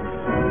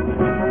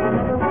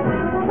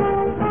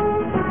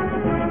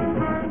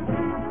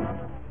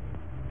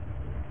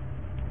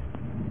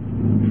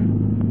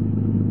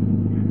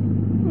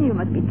 You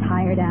must be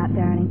tired out,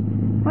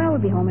 darling. Well, we'll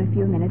be home in a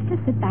few minutes.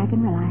 Just sit back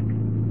and relax.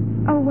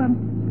 Oh,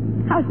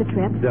 how's the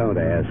trip? Don't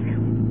ask.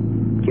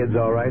 Kids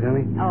all right,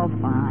 honey? Oh,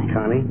 fine.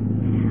 Connie?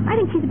 I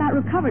think she's about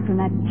recovered from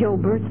that Joe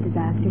Birch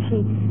disaster.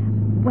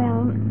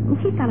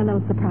 She's got a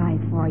little surprise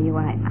for you.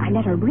 I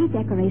let her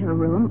redecorate her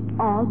room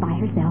all by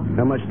herself.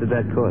 How much did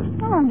that cost?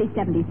 Oh, only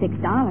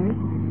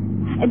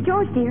 $76.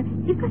 George, dear,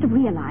 you've got to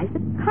realize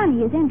that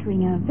Connie is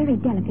entering a very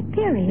delicate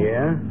period.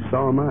 Yeah?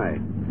 So am I.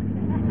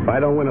 If I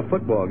don't win a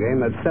football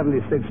game, that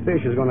 76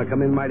 fish is going to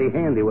come in mighty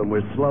handy when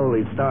we're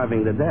slowly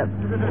starving to death.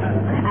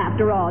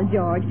 After all,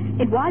 George,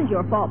 it was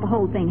your fault the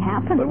whole thing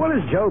happened. But what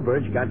has Joe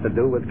Birch got to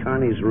do with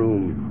Connie's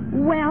room?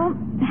 Well,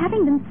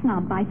 having been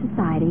snubbed by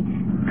society,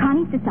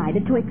 Connie's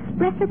decided to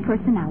express her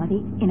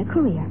personality in a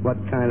career. What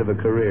kind of a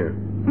career?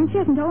 She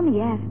hasn't told me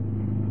yet.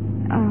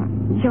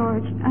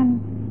 George, I'm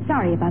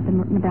sorry about the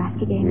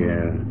Nebraska game.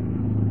 Yeah.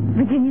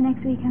 Virginia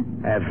next week, huh?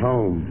 At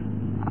home.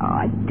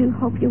 Oh, I do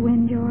hope you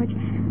win, George.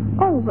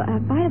 Oh, by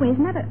the way,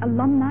 isn't that an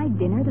alumni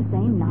dinner the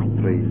same night?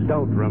 Please,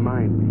 don't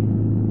remind me.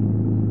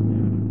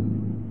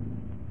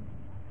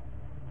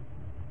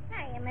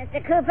 Hiya,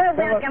 Mr. Cooper.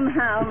 Welcome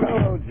home.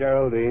 Hello,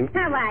 Geraldine.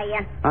 How are you?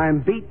 I'm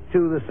beat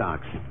to the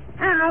socks.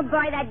 Oh,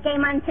 boy, that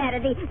game on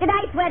Saturday. Did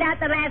I sweat out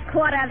the last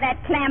quarter of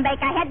that clam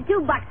bake? I had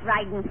 2 bucks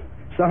riding.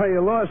 Sorry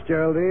you lost,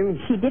 Geraldine.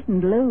 She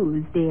didn't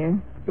lose, dear.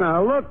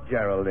 Now, look,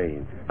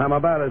 Geraldine. I'm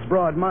about as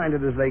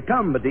broad-minded as they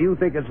come, but do you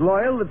think it's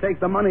loyal to take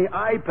the money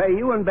I pay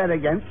you and bet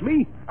against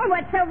me? Oh,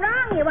 what's so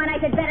wrong? You want I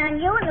should bet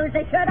on you and lose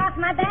the shirt off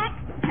my back?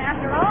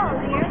 After all,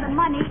 dear, the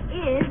money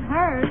is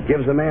hers.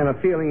 Gives a man a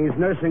feeling he's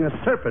nursing a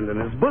serpent in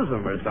his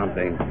bosom or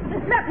something.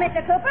 Look, Mr.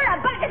 Cooper, a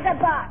buck is a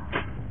buck.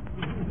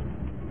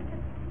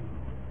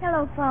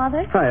 Hello,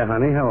 Father. Hiya,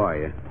 honey. How are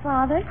you?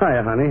 Father.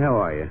 Hiya, honey. How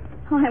are you?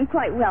 Oh, I'm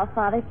quite well,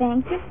 Father,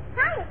 thank you.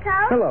 Hi,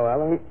 Cole. Hello,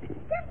 Ellen.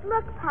 Just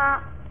look,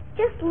 Pop.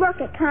 Just look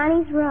at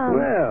Connie's room.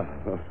 Well,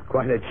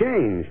 quite a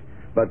change.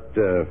 But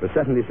for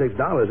 $76,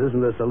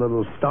 isn't this a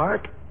little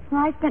stark?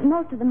 Well, I spent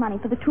most of the money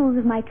for the tools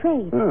of my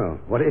trade. Oh,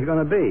 what are you going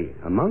to be?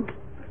 A monk?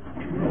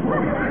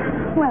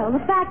 Well,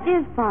 the fact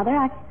is, Father,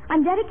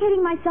 I'm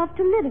dedicating myself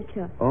to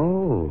literature.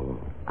 Oh.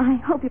 I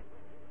hope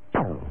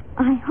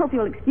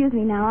you'll excuse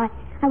me now.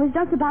 I was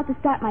just about to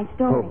start my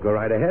story. Oh, go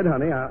right ahead,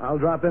 honey. I'll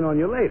drop in on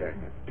you later.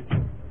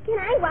 Can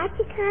I watch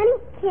you, Connie?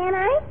 Can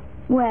I?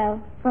 Well,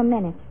 for a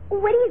minute.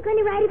 What are you going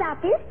to write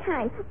about this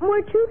time?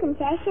 More true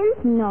confessions?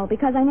 No,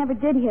 because I never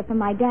did hear from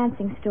my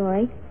dancing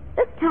story.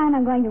 This time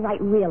I'm going to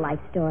write real-life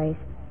stories.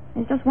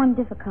 There's just one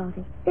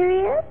difficulty. There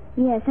is?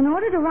 Yes, in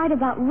order to write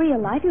about real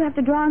life, you have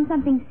to draw on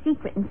something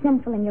secret and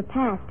sinful in your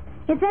past.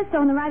 It says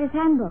so in the writer's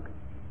handbook.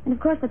 And,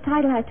 of course, the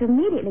title has to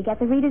immediately get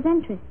the reader's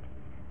interest.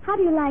 How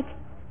do you like,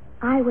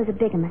 I was a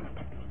bigamist?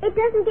 It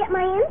doesn't get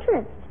my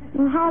interest.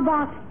 Well, how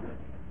about,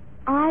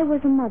 I was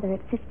a mother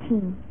at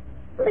 15?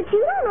 But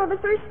you don't know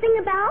the first thing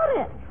about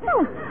it.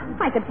 Oh,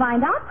 I could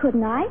find out,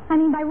 couldn't I? I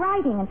mean, by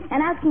writing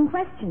and asking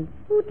questions.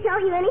 Who'd tell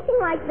you anything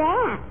like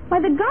that? By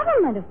the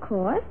government, of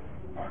course.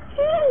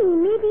 Hey,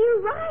 maybe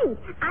you're right.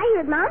 I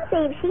heard Mom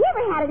say if she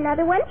ever had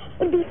another one,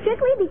 it'd be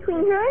strictly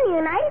between her and the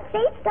United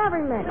States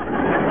government.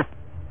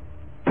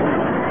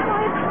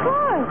 Why, of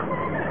course.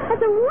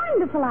 That's a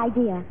wonderful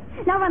idea.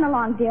 Now run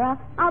along, dear.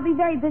 I'll be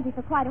very busy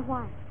for quite a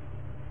while.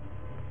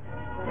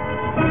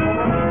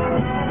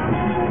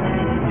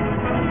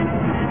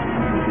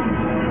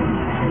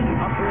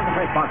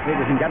 Box,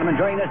 ladies and gentlemen,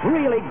 during this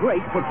really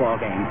great football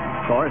game.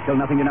 Score still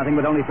 0-0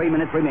 with only 3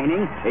 minutes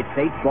remaining. It's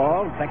State's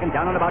ball, second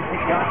down and about 6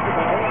 yards to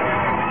go.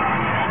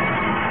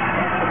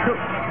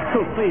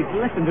 Coop, please,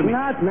 listen to me.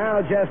 Not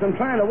now, Jess. I'm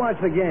trying to watch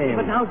the game.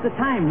 But now's the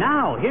time.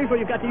 Now. Here's where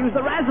you've got to use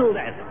the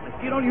razzle-dazzle.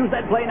 If you don't use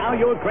that play now,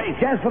 you're crazy.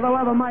 Jess, for the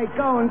love of Mike,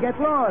 go and get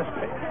lost.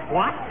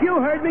 What? You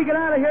heard me. Get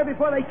out of here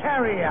before they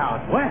carry you out.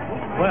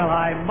 Well,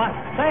 I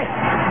must say.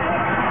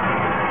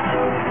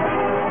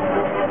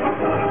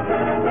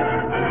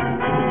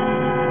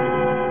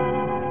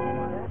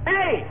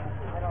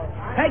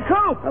 Hey,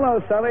 Coop! Hello,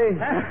 Sully.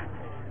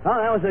 Oh,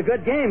 that was a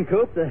good game,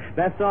 Coop. The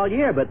best all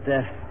year, but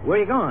where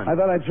are you going? I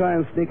thought I'd try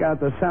and sneak out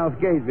the south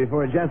gate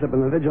before Jessup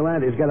and the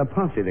Vigilantes get a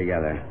posse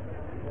together.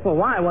 Well,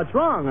 why? What's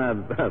wrong?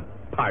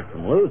 Apart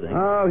from losing.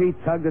 Oh, he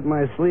tugged at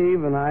my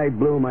sleeve, and I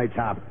blew my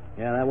top.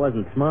 Yeah, that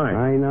wasn't smart.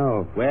 I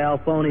know. Well,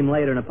 phone him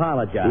later and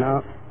apologize.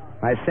 No,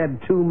 I said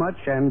too much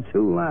and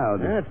too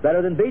loud. It's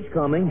better than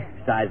beachcombing.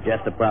 Besides,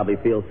 Jessup probably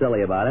feels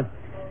silly about it.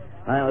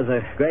 That was a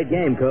great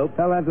game, Coop.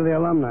 Tell that to the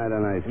alumni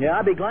tonight. Yeah,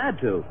 I'd be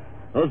glad to.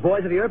 Those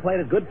boys of yours played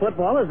as good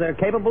football as they're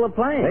capable of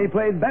playing. They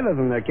played better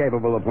than they're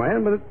capable of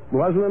playing, but it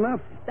wasn't enough.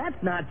 That's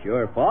not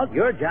your fault.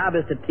 Your job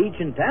is to teach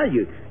and tell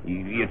you.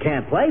 You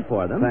can't play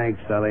for them.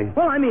 Thanks, Sully.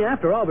 Well, I mean,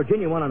 after all,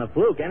 Virginia won on a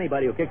fluke.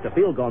 Anybody who kicks a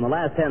field goal in the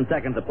last 10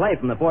 seconds of play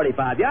from the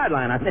 45-yard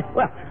line, after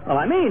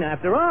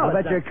all... I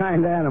bet you're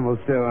kind animals,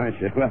 too, aren't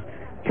you? Well,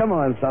 come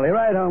on, Sully.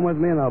 Ride home with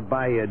me, and I'll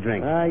buy you a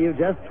drink. You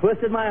just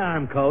twisted my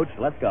arm, Coach.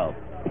 Let's go.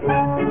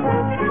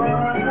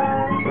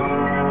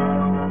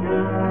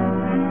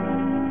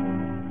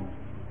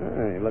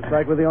 Looks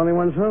like we're the only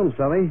ones home,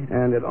 Sully.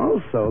 And it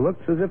also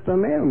looks as if the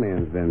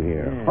mailman's been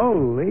here. Yeah.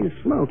 Holy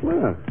smoke,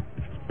 look.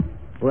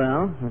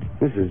 Well?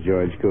 Mrs.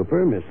 George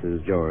Cooper,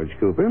 Mrs. George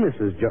Cooper,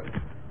 Mrs. George...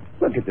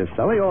 Look at this,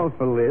 Sully, all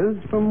for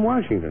Liz from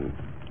Washington.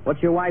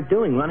 What's your wife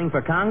doing, running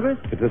for Congress?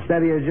 It's a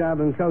steadier job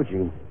than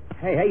coaching.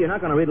 Hey, you're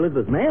not going to read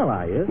Elizabeth's mail,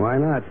 are you? Why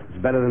not?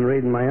 It's better than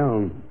reading my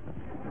own.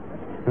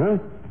 Huh?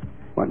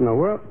 What in the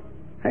world?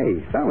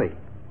 Hey, Sully,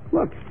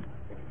 look.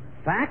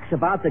 Facts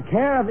about the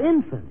care of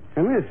infants.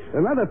 And this,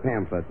 another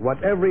pamphlet.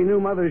 What every new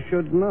mother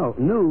should know.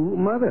 New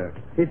mother.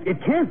 It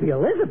can't be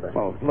Elizabeth.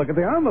 Well, look at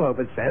the envelope.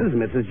 It says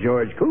Mrs.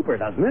 George Cooper,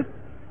 doesn't it?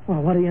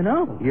 Well, what do you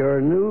know?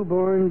 Your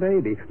newborn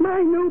baby.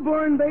 My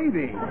newborn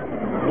baby.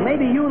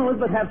 Maybe you and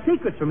Elizabeth have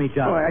secrets from each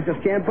other. Oh, I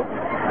just can't...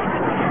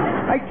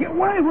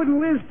 Why wouldn't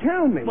Liz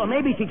tell me? Well,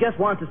 maybe she just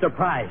wants to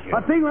surprise you.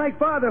 A thing like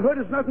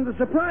fatherhood is nothing to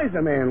surprise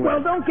a man with.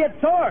 Well, don't get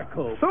sore,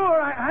 Coop. Sore?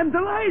 I'm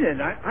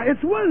delighted. It's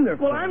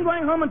wonderful. Well, I'm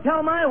going home and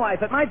tell my wife.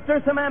 It might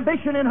stir some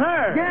ambition in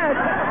her. Yes.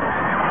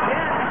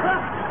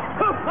 Look,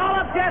 Coop, call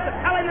up Jess and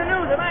tell him the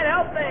news. It might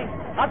help things.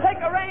 I'll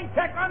take a rain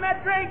check on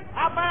that drink.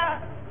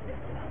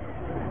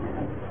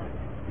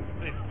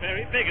 It's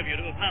very big of you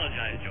to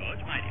apologize,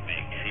 George. Mighty big.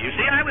 You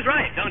see, I was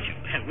right, don't you?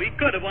 We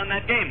could have won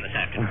that game this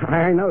afternoon.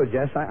 I know,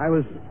 Jess. I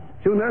was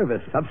too nervous,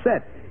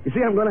 upset. You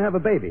see, I'm going to have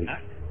a baby. Huh?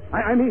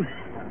 I mean,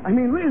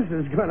 Liz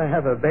is going to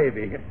have a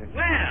baby.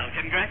 Well,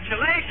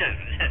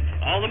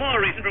 congratulations. All the more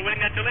reason for winning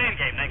that Tulane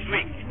game next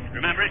week.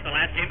 Remember, it's the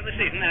last game of the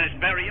season, and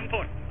it's very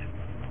important.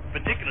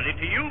 Particularly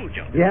to you,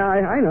 Joe. Yeah,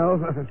 I know.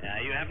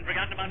 You haven't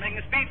forgotten about making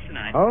a speech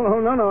tonight.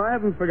 Oh, no, I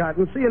haven't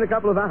forgotten. See you in a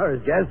couple of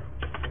hours, Jess.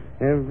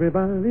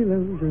 Everybody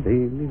loves a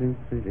baby.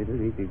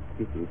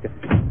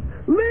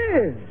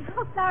 Liz!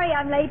 Oh, sorry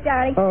I'm late,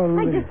 darling. Oh,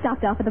 I Liz. just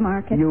stopped off at the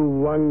market. You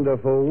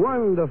wonderful,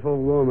 wonderful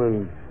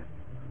woman.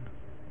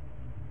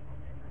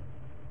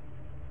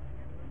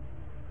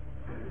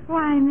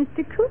 Why,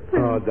 Mr. Cooper.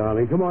 Oh,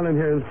 darling, come on in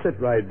here and sit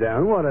right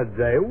down. What a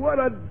day. What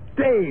a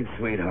day,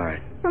 sweetheart.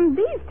 From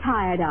these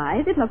tired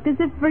eyes, it looked as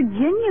if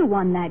Virginia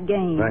won that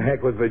game. The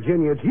heck with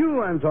Virginia. It's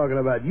you I'm talking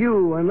about.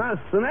 You and us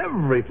and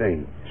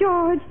everything.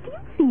 George, do you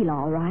feel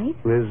all right?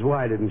 Liz,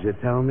 why didn't you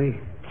tell me?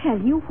 Tell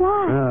you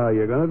what? Oh,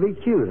 you're going to be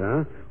cute,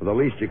 huh? Well,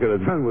 the least you could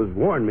have done was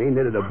warn me,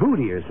 knitted a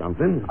booty or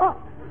something. Oh.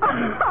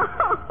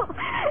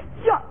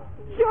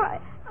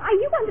 George, are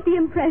you under the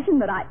impression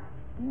that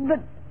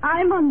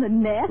I'm on the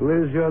nest?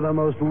 Liz, you're the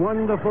most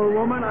wonderful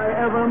woman I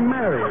ever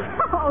married.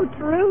 Oh,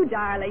 true,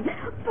 darling.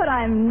 But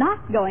I'm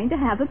not going to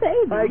have a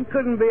baby. I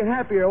couldn't be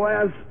happier.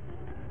 Why,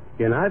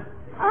 You're not?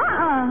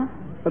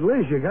 But,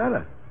 Liz, you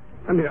gotta.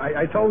 I mean,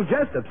 I told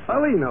Jess that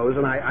Sully knows,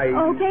 and I...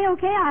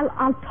 Okay.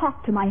 I'll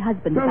talk to my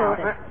husband about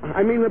it.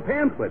 I mean the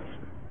pamphlets.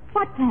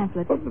 What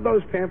pamphlets? Well,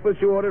 those pamphlets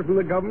you ordered from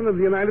the government of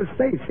the United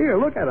States. Here,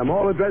 look at them,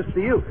 all addressed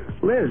to you.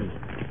 Liz,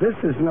 this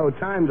is no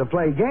time to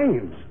play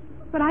games.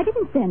 But I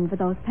didn't send for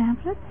those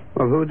pamphlets.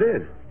 Well, who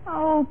did?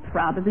 Oh,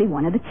 probably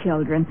one of the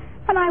children.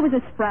 When I was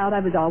a sprout, I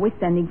was always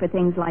sending for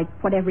things like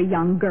what every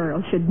young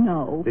girl should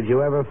know. Did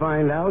you ever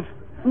find out?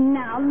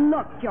 Now,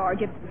 look,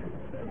 George,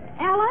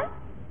 Ella?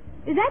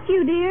 Is that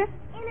you, dear?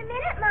 In a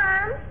minute,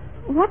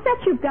 Mom. What's that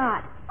you've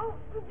got? Oh,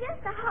 just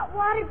a hot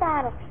water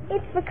bottle.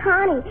 It's for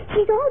Connie.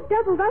 She's all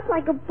doubled up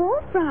like a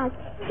bullfrog.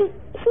 She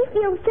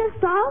feels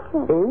just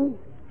awful. Who?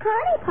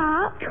 Connie,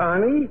 Pop.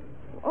 Connie?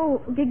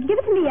 Oh, give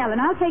it to me, Ellen.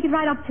 I'll take it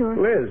right up to her.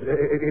 Liz,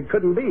 it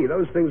couldn't be.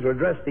 Those things were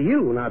addressed to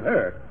you, not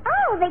her.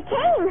 Oh, they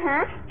came,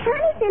 huh?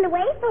 Connie sent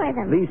away for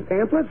them. These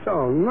pamphlets?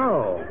 Oh,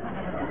 no.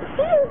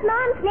 She used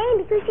Mom's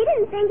name because she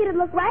didn't think it'd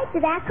look right for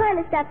that kind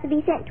of stuff to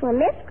be sent to a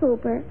Miss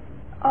Cooper.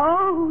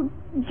 Oh,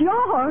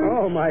 George.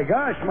 Oh, my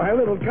gosh, my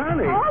little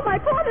Connie. Oh, my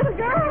poor little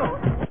girl.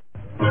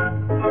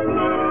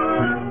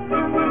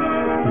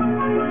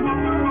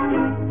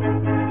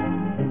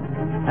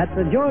 At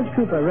the George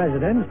Cooper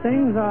residence,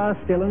 things are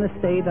still in a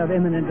state of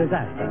imminent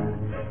disaster.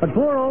 But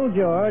poor old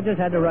George has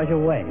had to rush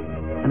away.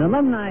 An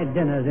alumni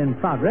dinner is in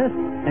progress,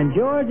 and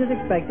George is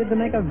expected to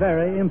make a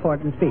very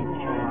important speech.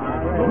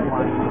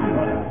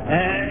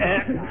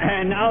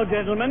 And now,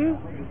 gentlemen,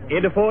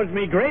 it affords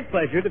me great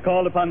pleasure to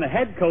call upon the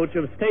head coach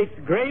of State's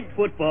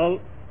football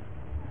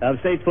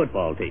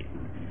team,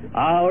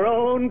 our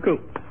own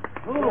Coop.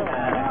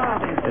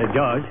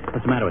 George,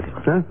 what's the matter with you?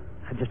 Huh?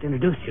 I just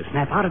introduced you.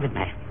 Snap out of it,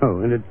 man.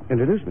 Oh,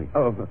 introduce me.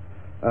 Oh,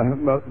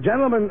 well,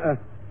 gentlemen,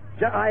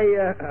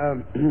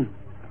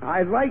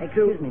 I'd like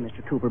to... Excuse me,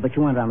 Mr. Cooper, but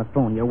you weren't on the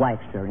phone. Your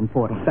wife's very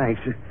important. Thanks.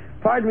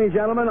 Pardon me,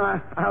 gentlemen.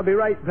 I'll be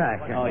right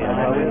back. Oh,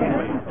 yeah.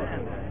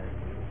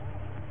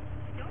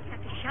 Don't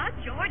have to shout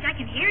George, I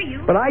can hear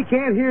you. But I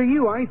can't hear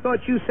you. I thought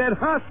you said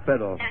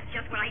hospital. That's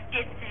just what I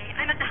did say.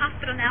 I'm at the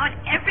hospital now, and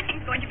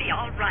everything's going to be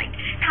all right.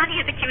 Connie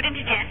has acute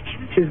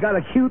indigestion. She's got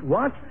acute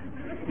what?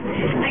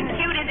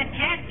 Acute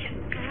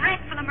indigestion.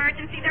 Dreadful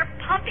emergency. They're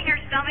pumping her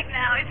stomach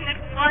now. Isn't it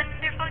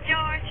wonderful,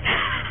 George?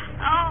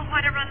 Oh,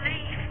 what a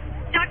relief.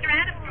 Dr.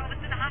 Adams drove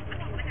us to the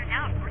hospital with her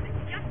now. Of course,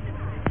 it's just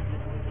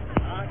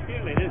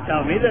Clearly, this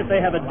tells me that they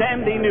have a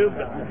dandy new...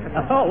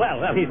 Oh,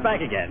 well, he's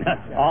back again.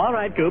 All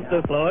right, Coop,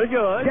 the floor is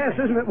yours. Yes,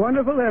 isn't it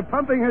wonderful? They're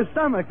pumping her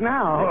stomach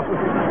now.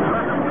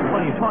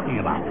 What are you talking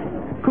about?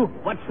 Coop,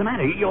 what's the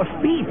matter? Your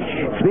speech.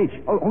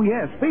 Speech? Oh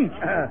yes, speech.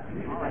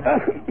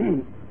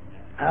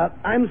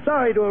 I'm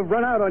sorry to have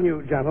run out on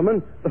you,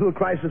 gentlemen. A little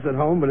crisis at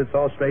home, but it's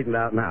all straightened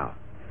out now.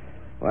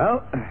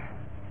 Well,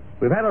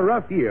 we've had a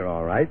rough year,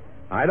 all right.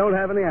 I don't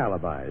have any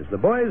alibis. The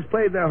boys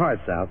played their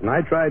hearts out, and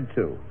I tried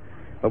too.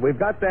 But we've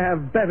got to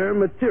have better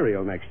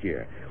material next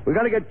year. We've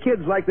got to get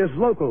kids like this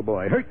local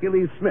boy,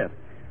 Hercules Smith,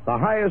 the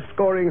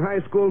highest-scoring high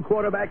school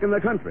quarterback in the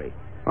country.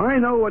 I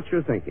know what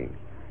you're thinking.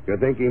 You're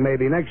thinking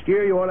maybe next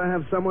year you ought to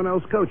have someone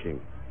else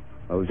coaching.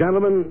 Well,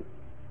 gentlemen,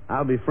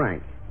 I'll be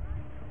frank.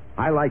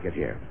 I like it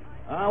here.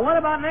 What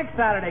about next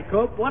Saturday,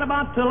 Coop? What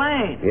about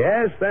Tulane?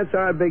 Yes, that's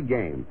our big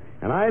game.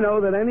 And I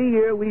know that any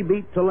year we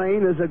beat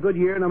Tulane is a good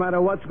year no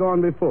matter what's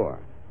gone before.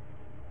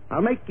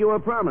 I'll make you a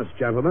promise,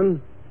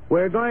 gentlemen.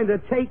 We're going to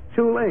take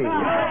Tulane.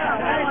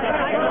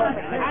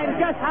 And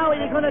just how are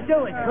you going to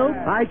do it, Coop?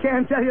 I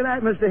can't tell you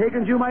that, Mr.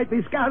 Higgins. You might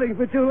be scouting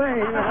for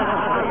Tulane.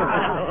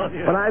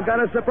 But I've got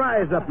a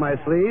surprise up my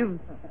sleeve.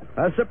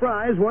 A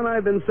surprise, one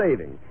I've been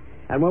saving.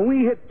 And when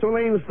we hit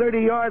Tulane's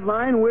 30-yard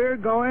line, we're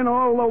going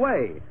all the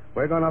way.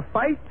 We're going to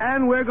fight,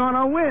 and we're going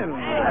to win.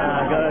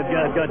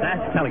 Good.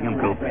 That's telling him,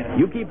 Coop.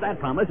 You keep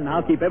that promise, and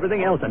I'll keep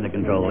everything else under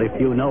control, if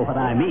you know what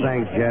I mean.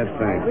 Thanks, Jess.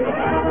 Thanks.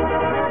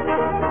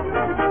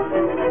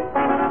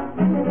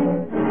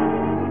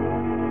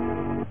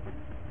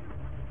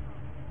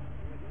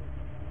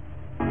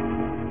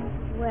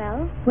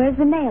 Well, where's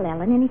the nail,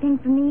 Ellen? Anything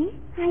for me?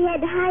 I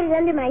had to hide it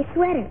under my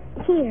sweater.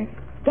 Here.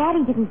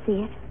 Daddy didn't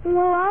see it.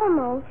 Well,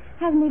 almost.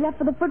 Hasn't he left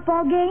for the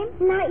football game?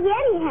 Not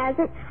yet, he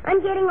hasn't.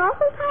 I'm getting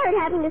awful tired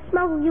having to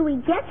smuggle you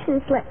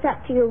ejection slips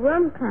up to your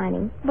room,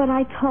 Connie. But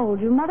I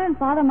told you, Mother and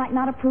Father might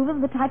not approve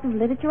of the type of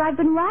literature I've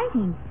been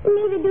writing.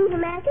 Neither do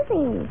the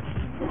magazines.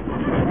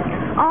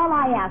 All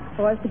I ask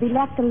for is to be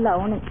left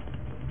alone and...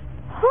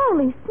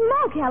 Holy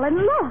smoke, Ellen,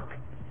 look!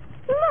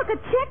 Look,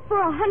 a check for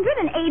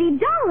 $180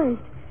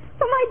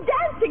 for my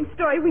dancing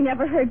story we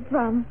never heard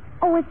from.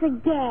 Oh, it's a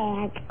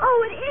gag.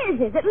 Oh, it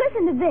is it?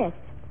 Listen to this.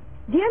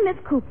 Dear Miss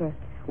Cooper,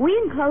 we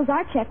enclose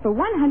our check for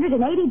 $180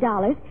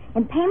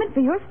 in payment for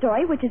your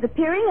story, which is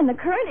appearing in the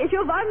current issue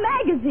of our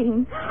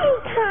magazine. Oh,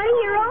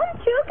 Connie, your own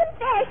true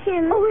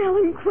confession. Oh,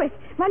 Ellen, quick.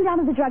 Run down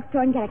to the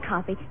drugstore and get a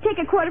copy. Take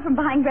a quarter from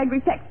behind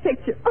Gregory Peck's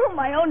picture. Oh,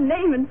 my own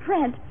name in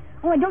print.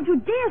 Oh, and don't you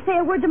dare say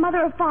a word to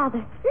Mother or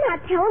Father.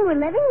 Not tell him we're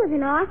living with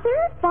an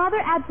author? Father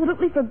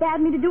absolutely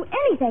forbade me to do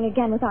anything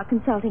again without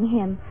consulting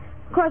him.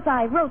 Of course,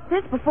 I wrote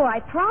this before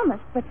I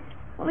promised, but...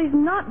 Well, he's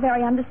not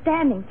very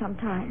understanding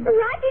sometimes.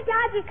 Roger,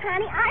 Dodger,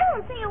 Connie. I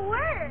won't say a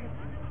word.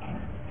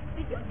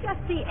 Did you just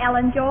see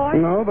Ellen, George?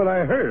 No, but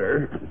I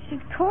heard her. She's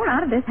tore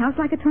out of this house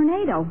like a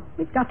tornado.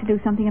 We've got to do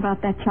something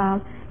about that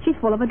child. She's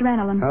full of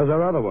adrenaline. How's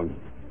our other one?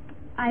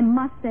 I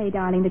must say,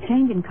 darling, the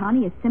change in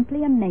Connie is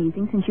simply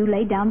amazing since you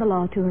laid down the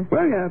law to her.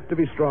 Well, you have to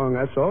be strong,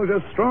 that's all.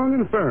 Just strong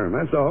and firm,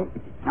 that's all.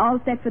 All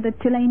set for the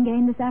Tulane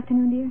game this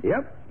afternoon, dear?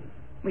 Yep.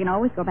 We can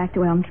always go back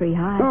to Elm Tree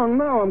High. Oh,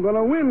 no, I'm going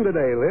to win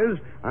today, Liz.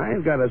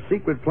 I've got a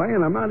secret play,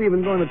 and I'm not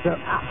even going to tell...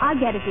 I'll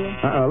get it, dear.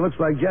 Looks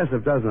like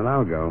Jessup doesn't it?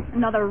 I'll go.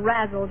 Another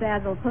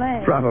razzle-dazzle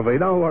play. Probably.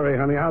 Don't worry,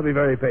 honey. I'll be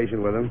very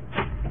patient with him.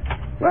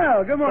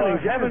 Well, good morning,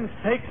 For heaven's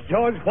sakes,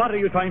 George, what are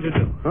you trying to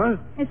do? Huh?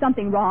 Is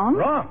something wrong?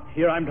 Wrong.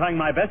 Here I'm trying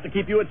my best to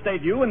keep you at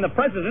State U, and the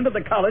president of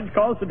the college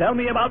calls to tell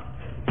me about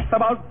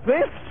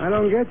this. I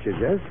don't get you,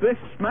 Jess. This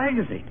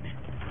magazine.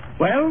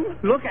 Well,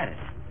 look at it.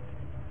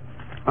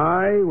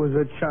 I was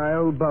a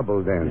child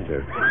bubble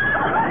dancer.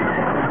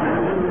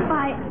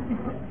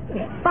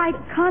 By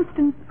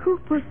Constance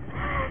Cooper.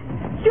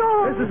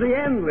 George! This is the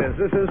end, Liz.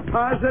 This is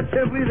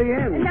positively the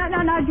end.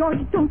 Now,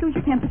 George, don't lose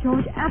your temper,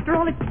 George. After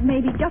all, it may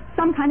be just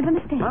some kind of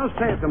a mistake. I'll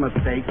say it's a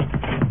mistake.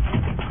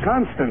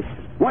 Constance,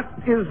 what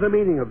is the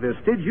meaning of this?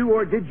 Did you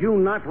or did you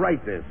not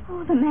write this?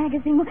 Oh, the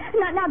magazine.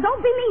 Now,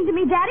 don't be mean to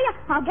me, Daddy.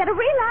 I'll get a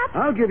relapse.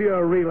 I'll give you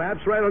a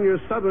relapse right on your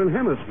southern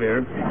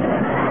hemisphere.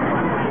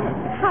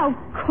 How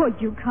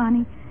could you,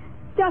 Connie?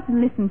 Just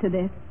listen to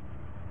this.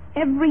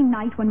 Every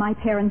night when my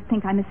parents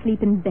think I'm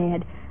asleep in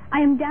bed, I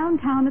am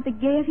downtown at the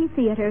Gaiety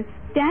Theater,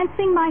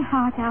 dancing my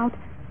heart out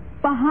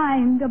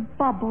behind a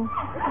bubble.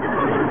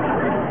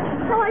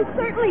 Well, I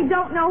certainly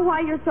don't know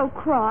why you're so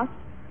cross.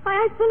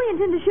 I fully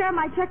intend to share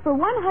my check for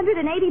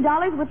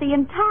 $180 with the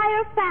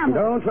entire family.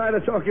 Don't try to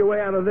talk your way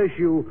out of this,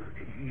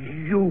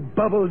 you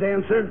bubble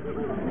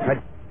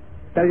dancer.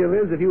 Tell you,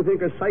 Liz, if you think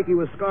her psyche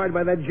was scarred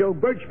by that Joe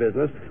Birch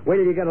business, wait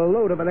till you get a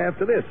load of it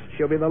after this.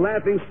 She'll be the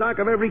laughing stock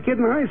of every kid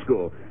in high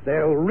school.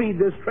 They'll read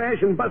this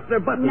trash and bust their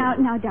buttons.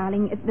 Now,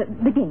 darling,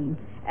 the game.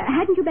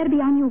 Hadn't you better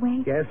be on your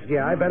way? Yes,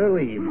 I better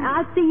leave.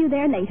 I'll see you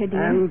there later, dear.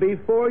 And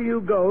before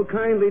you go,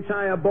 kindly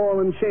tie a ball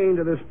and chain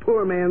to this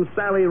poor man,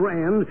 Sally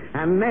Rand,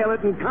 and nail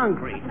it in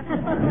concrete.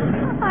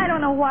 I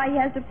don't know why he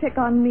has to pick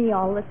on me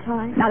all the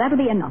time. Now, that'll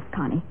be enough,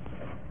 Connie.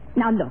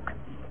 Now, look.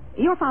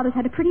 Your father's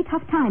had a pretty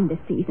tough time this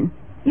season.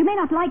 You may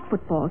not like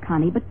football,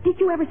 Connie, but did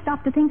you ever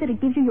stop to think that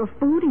it gives you your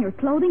food and your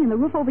clothing and the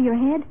roof over your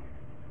head?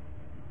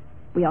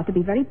 We ought to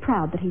be very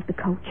proud that he's the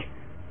coach.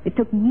 It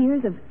took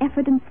years of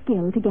effort and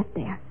skill to get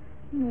there.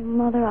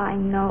 Mother, I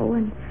know,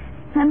 and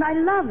I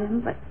love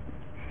him, but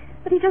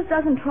he just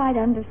doesn't try to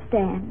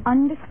understand.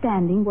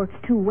 Understanding works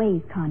two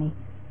ways, Connie.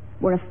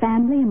 We're a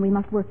family and we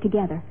must work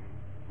together.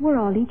 We're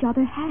all each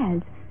other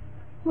has.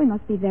 We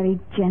must be very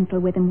gentle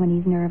with him when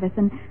he's nervous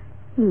and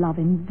love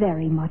him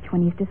very much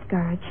when he's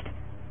discouraged.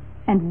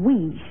 And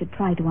we should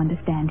try to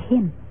understand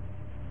him.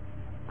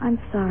 I'm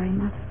sorry,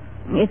 Mother.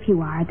 If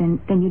you are,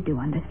 then you do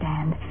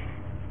understand.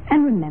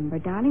 And remember,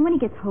 darling, when he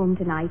gets home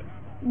tonight,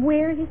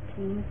 wear his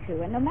team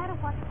too, and no matter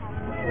what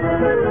happens...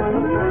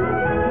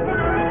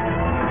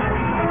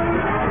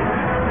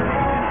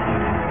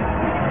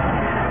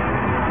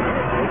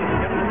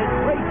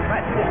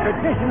 This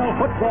traditional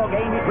football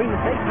game between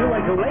State U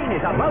and Tulane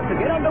is about to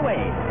get underway.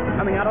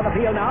 Coming out on the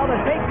field now, the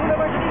State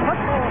University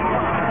football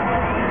squad.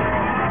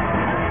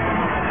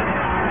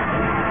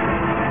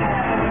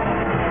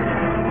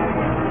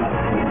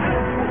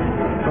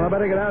 Well, I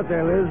better get out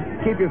there, Liz.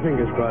 Keep your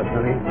fingers crossed,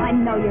 honey. I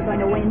know you're going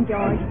to win,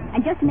 George.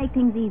 And just to make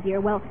things easier,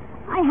 well,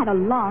 I had a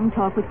long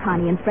talk with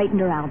Connie and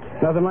straightened her out.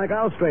 Nothing like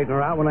I'll straighten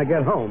her out when I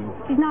get home.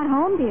 She's not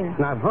home, dear.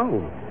 Not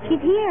home?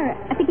 She's here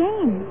at the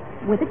game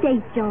with a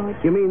date, George.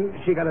 You mean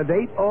she got a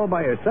date all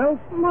by herself?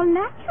 Well,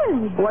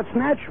 naturally. What's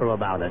natural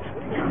about it?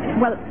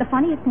 Well, the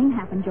funniest thing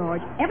happened,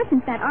 George. Ever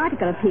since that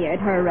article appeared,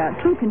 her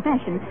true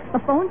confession, the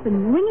phone's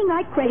been ringing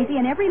like crazy,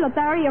 and every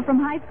Lothario from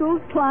high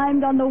school's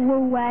climbed on the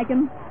woo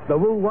wagon. The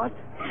woo what?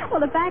 Well,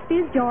 the fact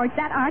is, George,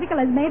 that article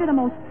has made her the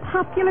most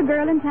popular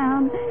girl in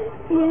town.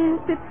 Yes,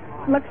 it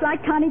looks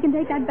like Connie can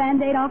take that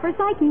Band-Aid off her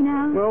psyche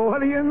now. Well, what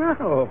do you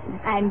know?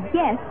 And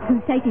guess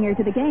who's taking her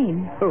to the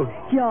game? Who?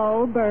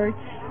 Joe Birch.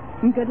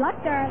 Good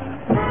luck, darling.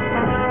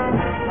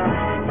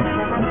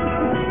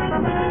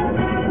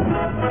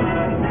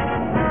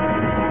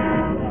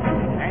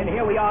 And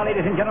here we are,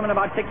 ladies and gentlemen,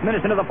 about 6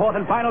 minutes into the fourth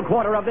and final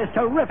quarter of this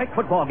terrific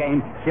football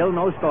game. Still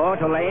no score.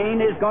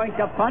 Tulane is going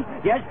to punt.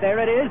 Yes, there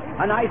it is.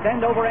 A nice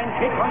end-over-end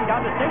kick going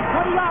down the State's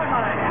 20-yard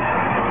line.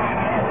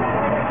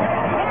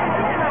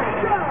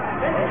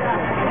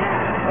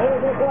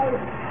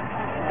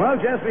 Well,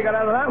 Jess, we got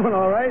out of that one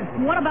all right.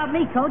 What about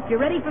me, Coach? You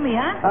ready for me,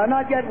 huh?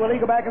 Not yet, Willie.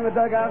 Go back in the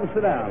dugout and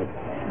sit down.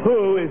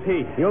 Who is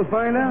he? You'll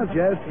find out,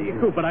 Jess.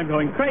 Coop, but I'm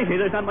going crazy.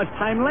 There's not much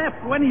time left.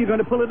 When are you going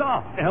to pull it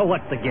off?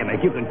 What's the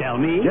gimmick? You can tell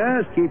me.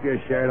 Just keep your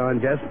shirt on,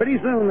 Jess. Pretty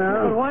soon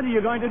now. Well, what are you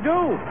going to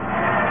do?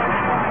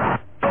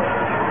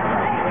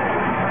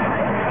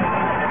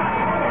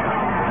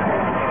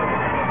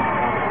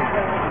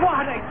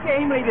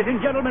 Ladies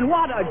and gentlemen,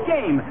 what a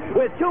game!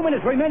 With 2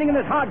 minutes remaining in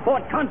this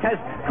hard-fought contest,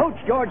 Coach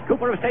George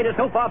Cooper of State has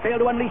so far failed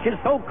to unleash his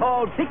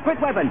so-called secret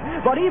weapon.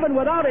 But even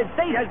without it,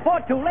 State has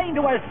brought Tulane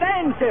to a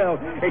standstill.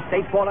 It's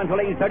State's ball on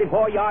Tulane's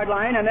 34-yard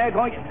line, and they're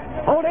going to...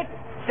 Hold it!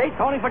 State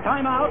calling for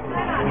timeout.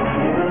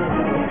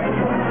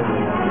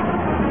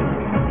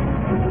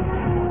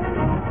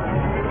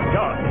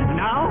 George,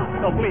 now?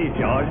 Oh, please,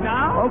 George,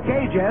 now?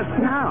 Okay, Jess,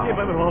 now. Yeah,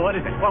 but what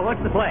is it? Well,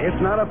 what's the play?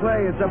 It's not a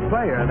play, it's a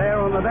player there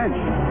on the bench.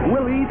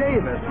 Willie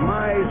Davis,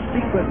 my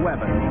secret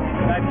weapon.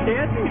 That's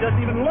it? He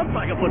doesn't even look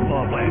like a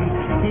football player.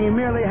 He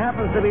merely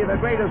happens to be the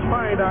greatest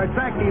find our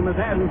track team has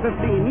had in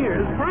 15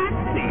 years. Track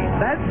team?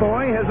 That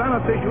boy has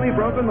unofficially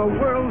broken the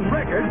world's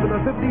record for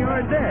the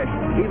 50-yard dash.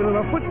 Even in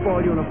a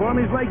football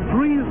uniform, he's like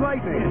greased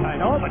lightning. Yes,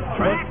 I know, but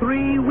track... For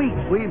 3 weeks,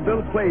 we've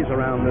built plays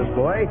around this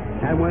boy,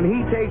 and when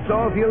he takes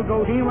off, he'll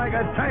go team like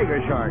a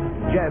tiger shark.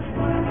 Jess,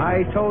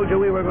 I told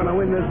you we were going to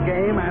win this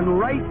game, and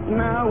right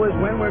now is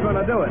when we're going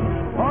to do it.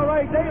 All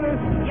right, Davis.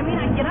 You mean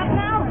I can get up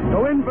now?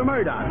 Go in for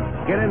Murdoch.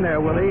 Get in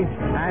there, Willie,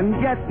 and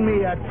get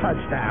me a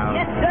touchdown.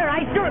 Yes, sir,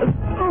 I sure...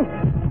 Oh,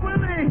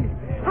 Willie!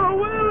 Oh,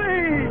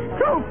 Willie!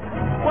 Coop,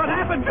 what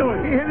happened to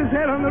him? He hit his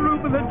head on the roof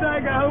of the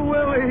dugout.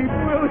 Willie!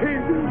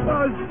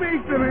 Oh,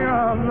 speak to me.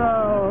 Oh,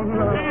 no.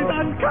 He's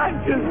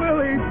unconscious.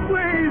 Willie,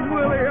 please,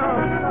 Willie.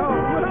 Oh, no,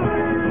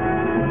 Willie.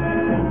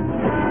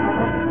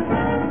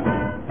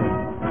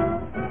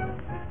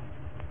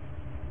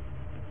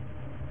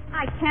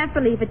 I can't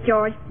believe it,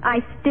 George.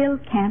 I still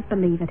can't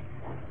believe it.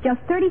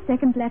 Just 30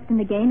 seconds left in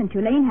the game, and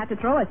Tulane had to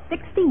throw a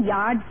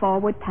 60-yard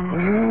forward pass.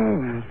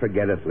 Oh,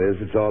 forget it, Liz.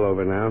 It's all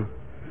over now.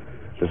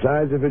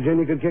 Besides, if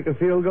Virginia could kick a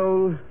field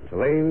goal,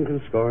 Tulane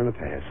can score in a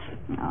pass.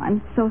 Oh,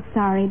 I'm so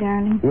sorry,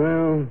 darling.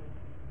 Well,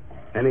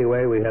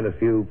 anyway, we had a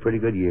few pretty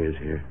good years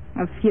here.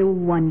 A few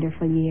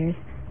wonderful years.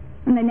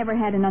 And they never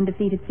had an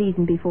undefeated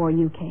season before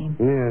you came.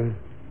 Yeah.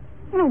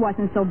 It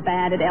wasn't so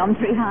bad at Elm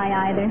Tree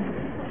High either.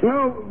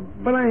 No,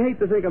 but I hate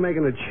to think of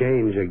making a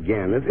change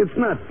again. It's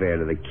not fair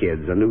to the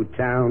kids. A new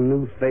town,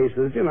 new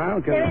faces. You know,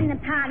 how can... They're in the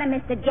parlor,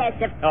 Mr.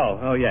 Jessup.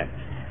 Oh, yes.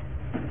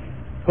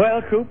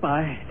 Well, Coop,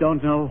 I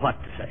don't know what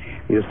to say.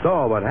 You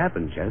saw what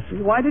happened, Jess.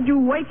 Why did you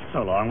wait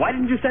so long? Why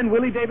didn't you send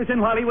Willie Davis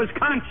in while he was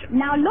conscious?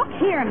 Now, look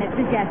here,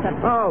 Mr.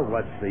 Jessup. Oh,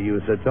 what's the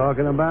use of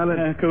talking about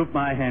it? Coop,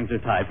 my hands are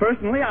tied.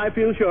 Personally, I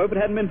feel sure if it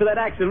hadn't been for that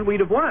accident,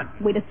 we'd have won.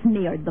 We'd have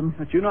smeared them.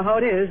 But you know how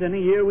it is.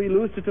 Any year we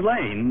lose to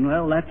Tulane,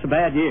 well, that's a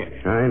bad year.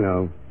 I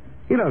know.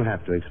 You don't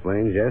have to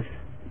explain, Jess.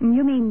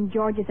 You mean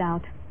George is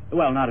out?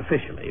 Well, not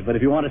officially, but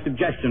if you want a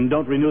suggestion,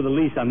 don't renew the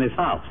lease on this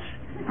house.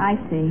 I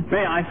see.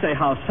 May I say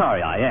how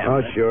sorry I am?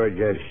 Oh, sure,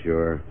 Jess,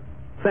 sure.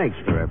 Thanks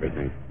for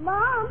everything.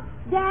 Mom,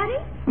 Daddy?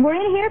 We're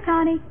in here,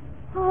 Connie.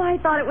 Oh, I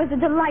thought it was a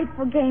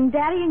delightful game,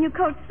 Daddy, and you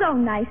coached so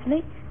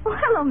nicely. Oh,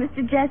 hello,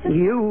 Mr. Jessup.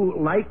 You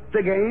liked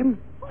the game?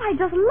 Oh, I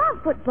just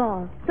love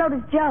football. So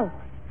does Joe.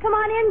 Come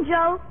on in,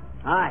 Joe.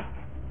 Aye.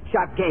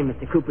 Sharp game,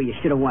 Mr. Cooper. You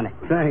should have won it.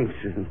 Thanks.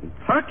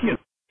 Hercules.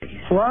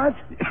 What?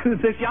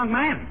 This young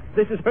man.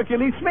 This is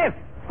Hercules Smith.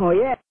 Oh,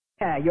 yeah.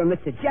 Yeah, you're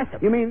Mr.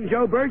 Jessup. You mean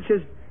Joe Birch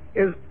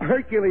is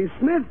Hercules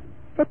Smith?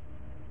 For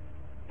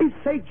Pete's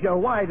sake, Joe,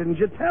 why didn't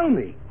you tell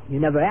me? You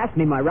never asked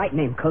me my right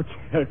name, Coach.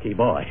 Herky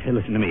boy,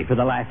 listen to me for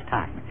the last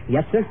time.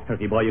 Yes, sir?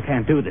 Herky boy, you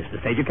can't do this to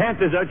stage. You can't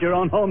desert your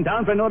own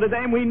hometown for Notre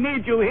Dame. We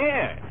need you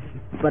here.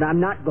 But I'm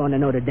not going to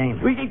Notre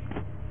Dame.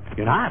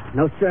 You're not?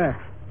 No, sir.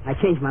 I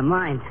changed my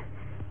mind.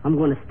 I'm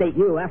going to State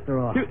U after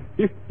all.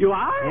 You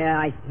are? Yeah,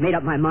 I made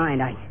up my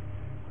mind.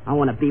 I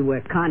want to be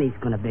where Connie's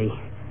going to be.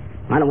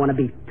 I don't want to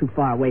be too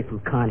far away from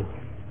Connie.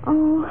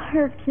 Oh,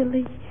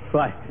 Hercules.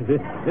 Why,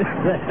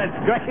 that's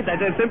great.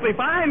 That's simply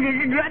fine.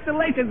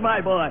 Congratulations, my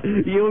boy.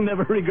 You'll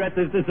never regret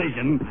this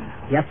decision.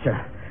 Yes, sir.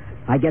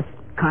 I guess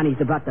Connie's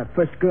about the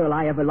first girl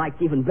I ever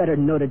liked even better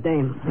than Notre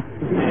Dame.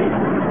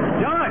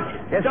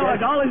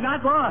 George, all is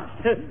not lost.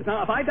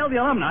 Now, if I tell the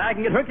alumni I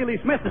can get Hercules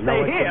Smith to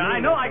stay here, I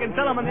know I can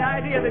sell them on the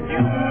idea that you...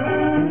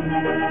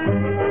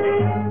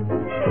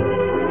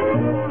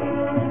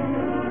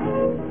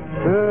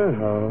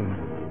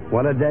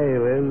 What a day,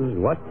 Liz.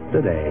 What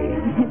a day.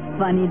 It's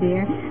funny,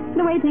 dear.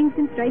 The way things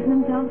can straighten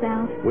themselves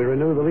out. We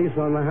renew the lease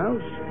on the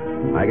house.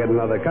 I get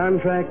another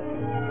contract.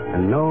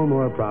 And no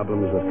more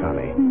problems with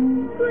Connie.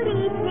 Good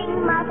evening,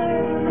 Mother.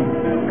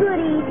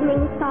 Good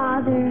evening,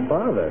 Father.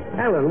 Father?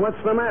 Ellen, what's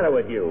the matter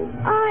with you?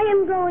 I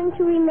am going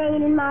to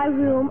remain in my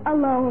room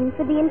alone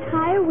for the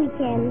entire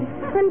weekend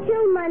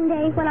until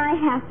Monday when I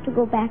have to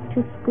go back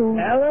to school.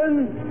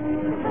 Ellen?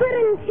 But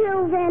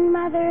until then,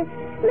 Mother,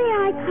 may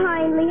I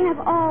kindly have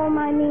all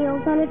my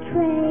meals on a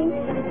tray?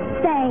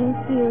 Thank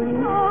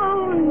you.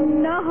 Oh,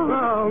 no.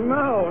 Oh,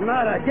 no,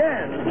 not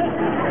again.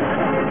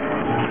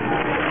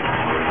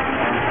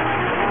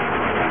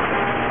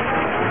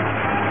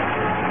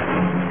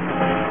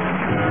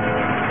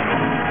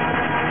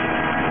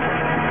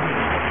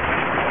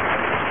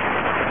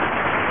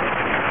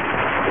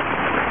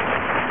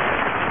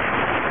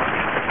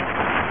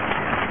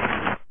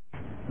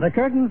 The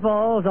curtain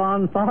falls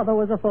on Father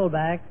Was a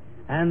Fullback,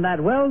 and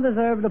that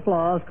well-deserved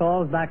applause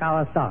calls back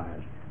our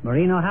stars,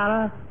 Maureen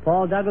O'Hara,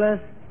 Paul Douglas,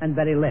 and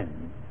Betty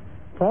Lynn.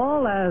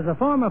 Paul, as a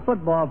former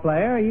football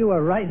player, you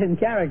were right in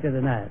character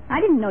tonight.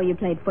 I didn't know you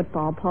played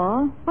football,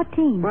 Paul. What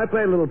team? I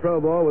played a little pro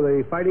ball with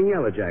the Fighting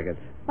Yellow Jackets.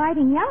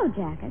 Fighting Yellow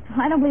Jackets?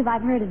 I don't believe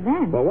I've heard of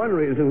them. Well, one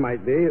reason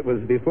might be it was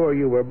before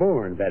you were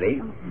born,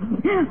 Betty.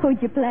 Who'd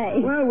you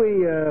play? Well,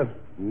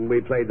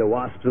 we played the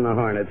Wasps and the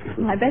Hornets.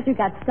 I bet you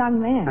got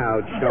stung there.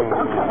 Ouch.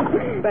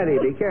 Oh. Betty,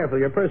 be careful.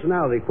 Your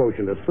personality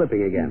quotient is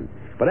slipping again.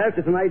 But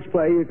after tonight's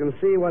play, you can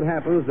see what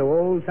happens to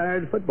old,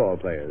 tired football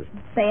players.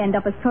 They end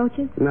up as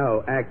coaches?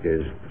 No,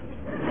 actors.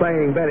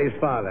 Playing Betty's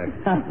father.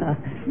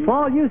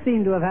 Paul, you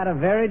seem to have had a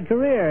varied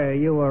career.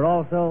 You were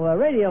also a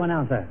radio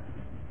announcer.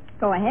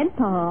 Go ahead,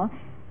 Paul.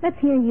 Let's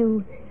hear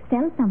you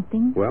sell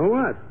something. Well,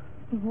 what?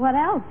 What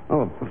else?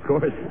 Oh, of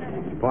course.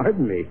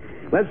 Pardon me.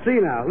 Let's see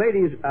now.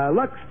 Ladies,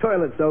 Lux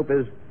toilet soap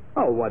is...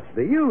 Oh, what's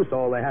the use?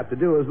 All they have to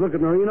do is look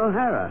at Maureen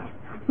O'Hara.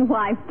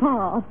 Why,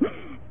 Paul,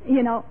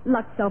 you know,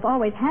 Lux soap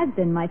always has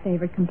been my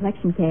favorite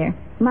complexion care.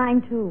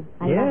 Mine, too.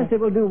 I love Yes, it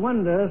will do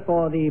wonders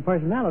for the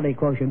personality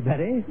quotient,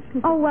 Betty.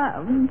 Oh, what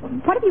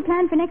have you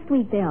planned for next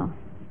week, Bill?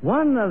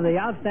 One of the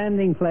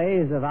outstanding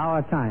plays of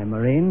our time,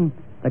 Maureen.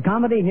 The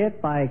comedy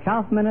hit by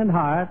Kaufman and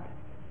Hart,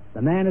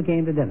 The Man Who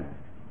Came to Dinner.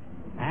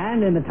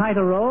 And in the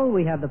title role,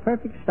 we have the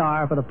perfect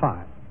star for the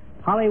part.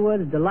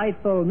 Hollywood's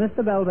delightful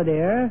Mr.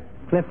 Belvedere,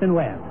 Clifton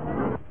Webb.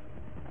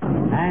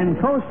 And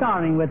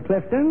co-starring with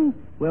Clifton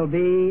will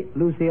be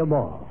Lucille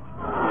Ball.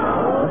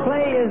 The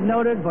play is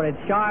noted for its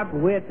sharp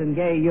wit and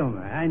gay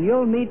humor, and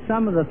you'll meet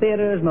some of the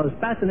theater's most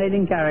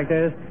fascinating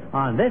characters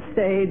on this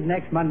stage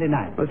next Monday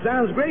night. Well,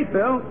 sounds great,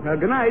 Bill.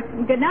 Good night.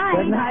 Good night.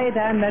 Good night,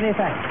 and many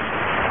thanks.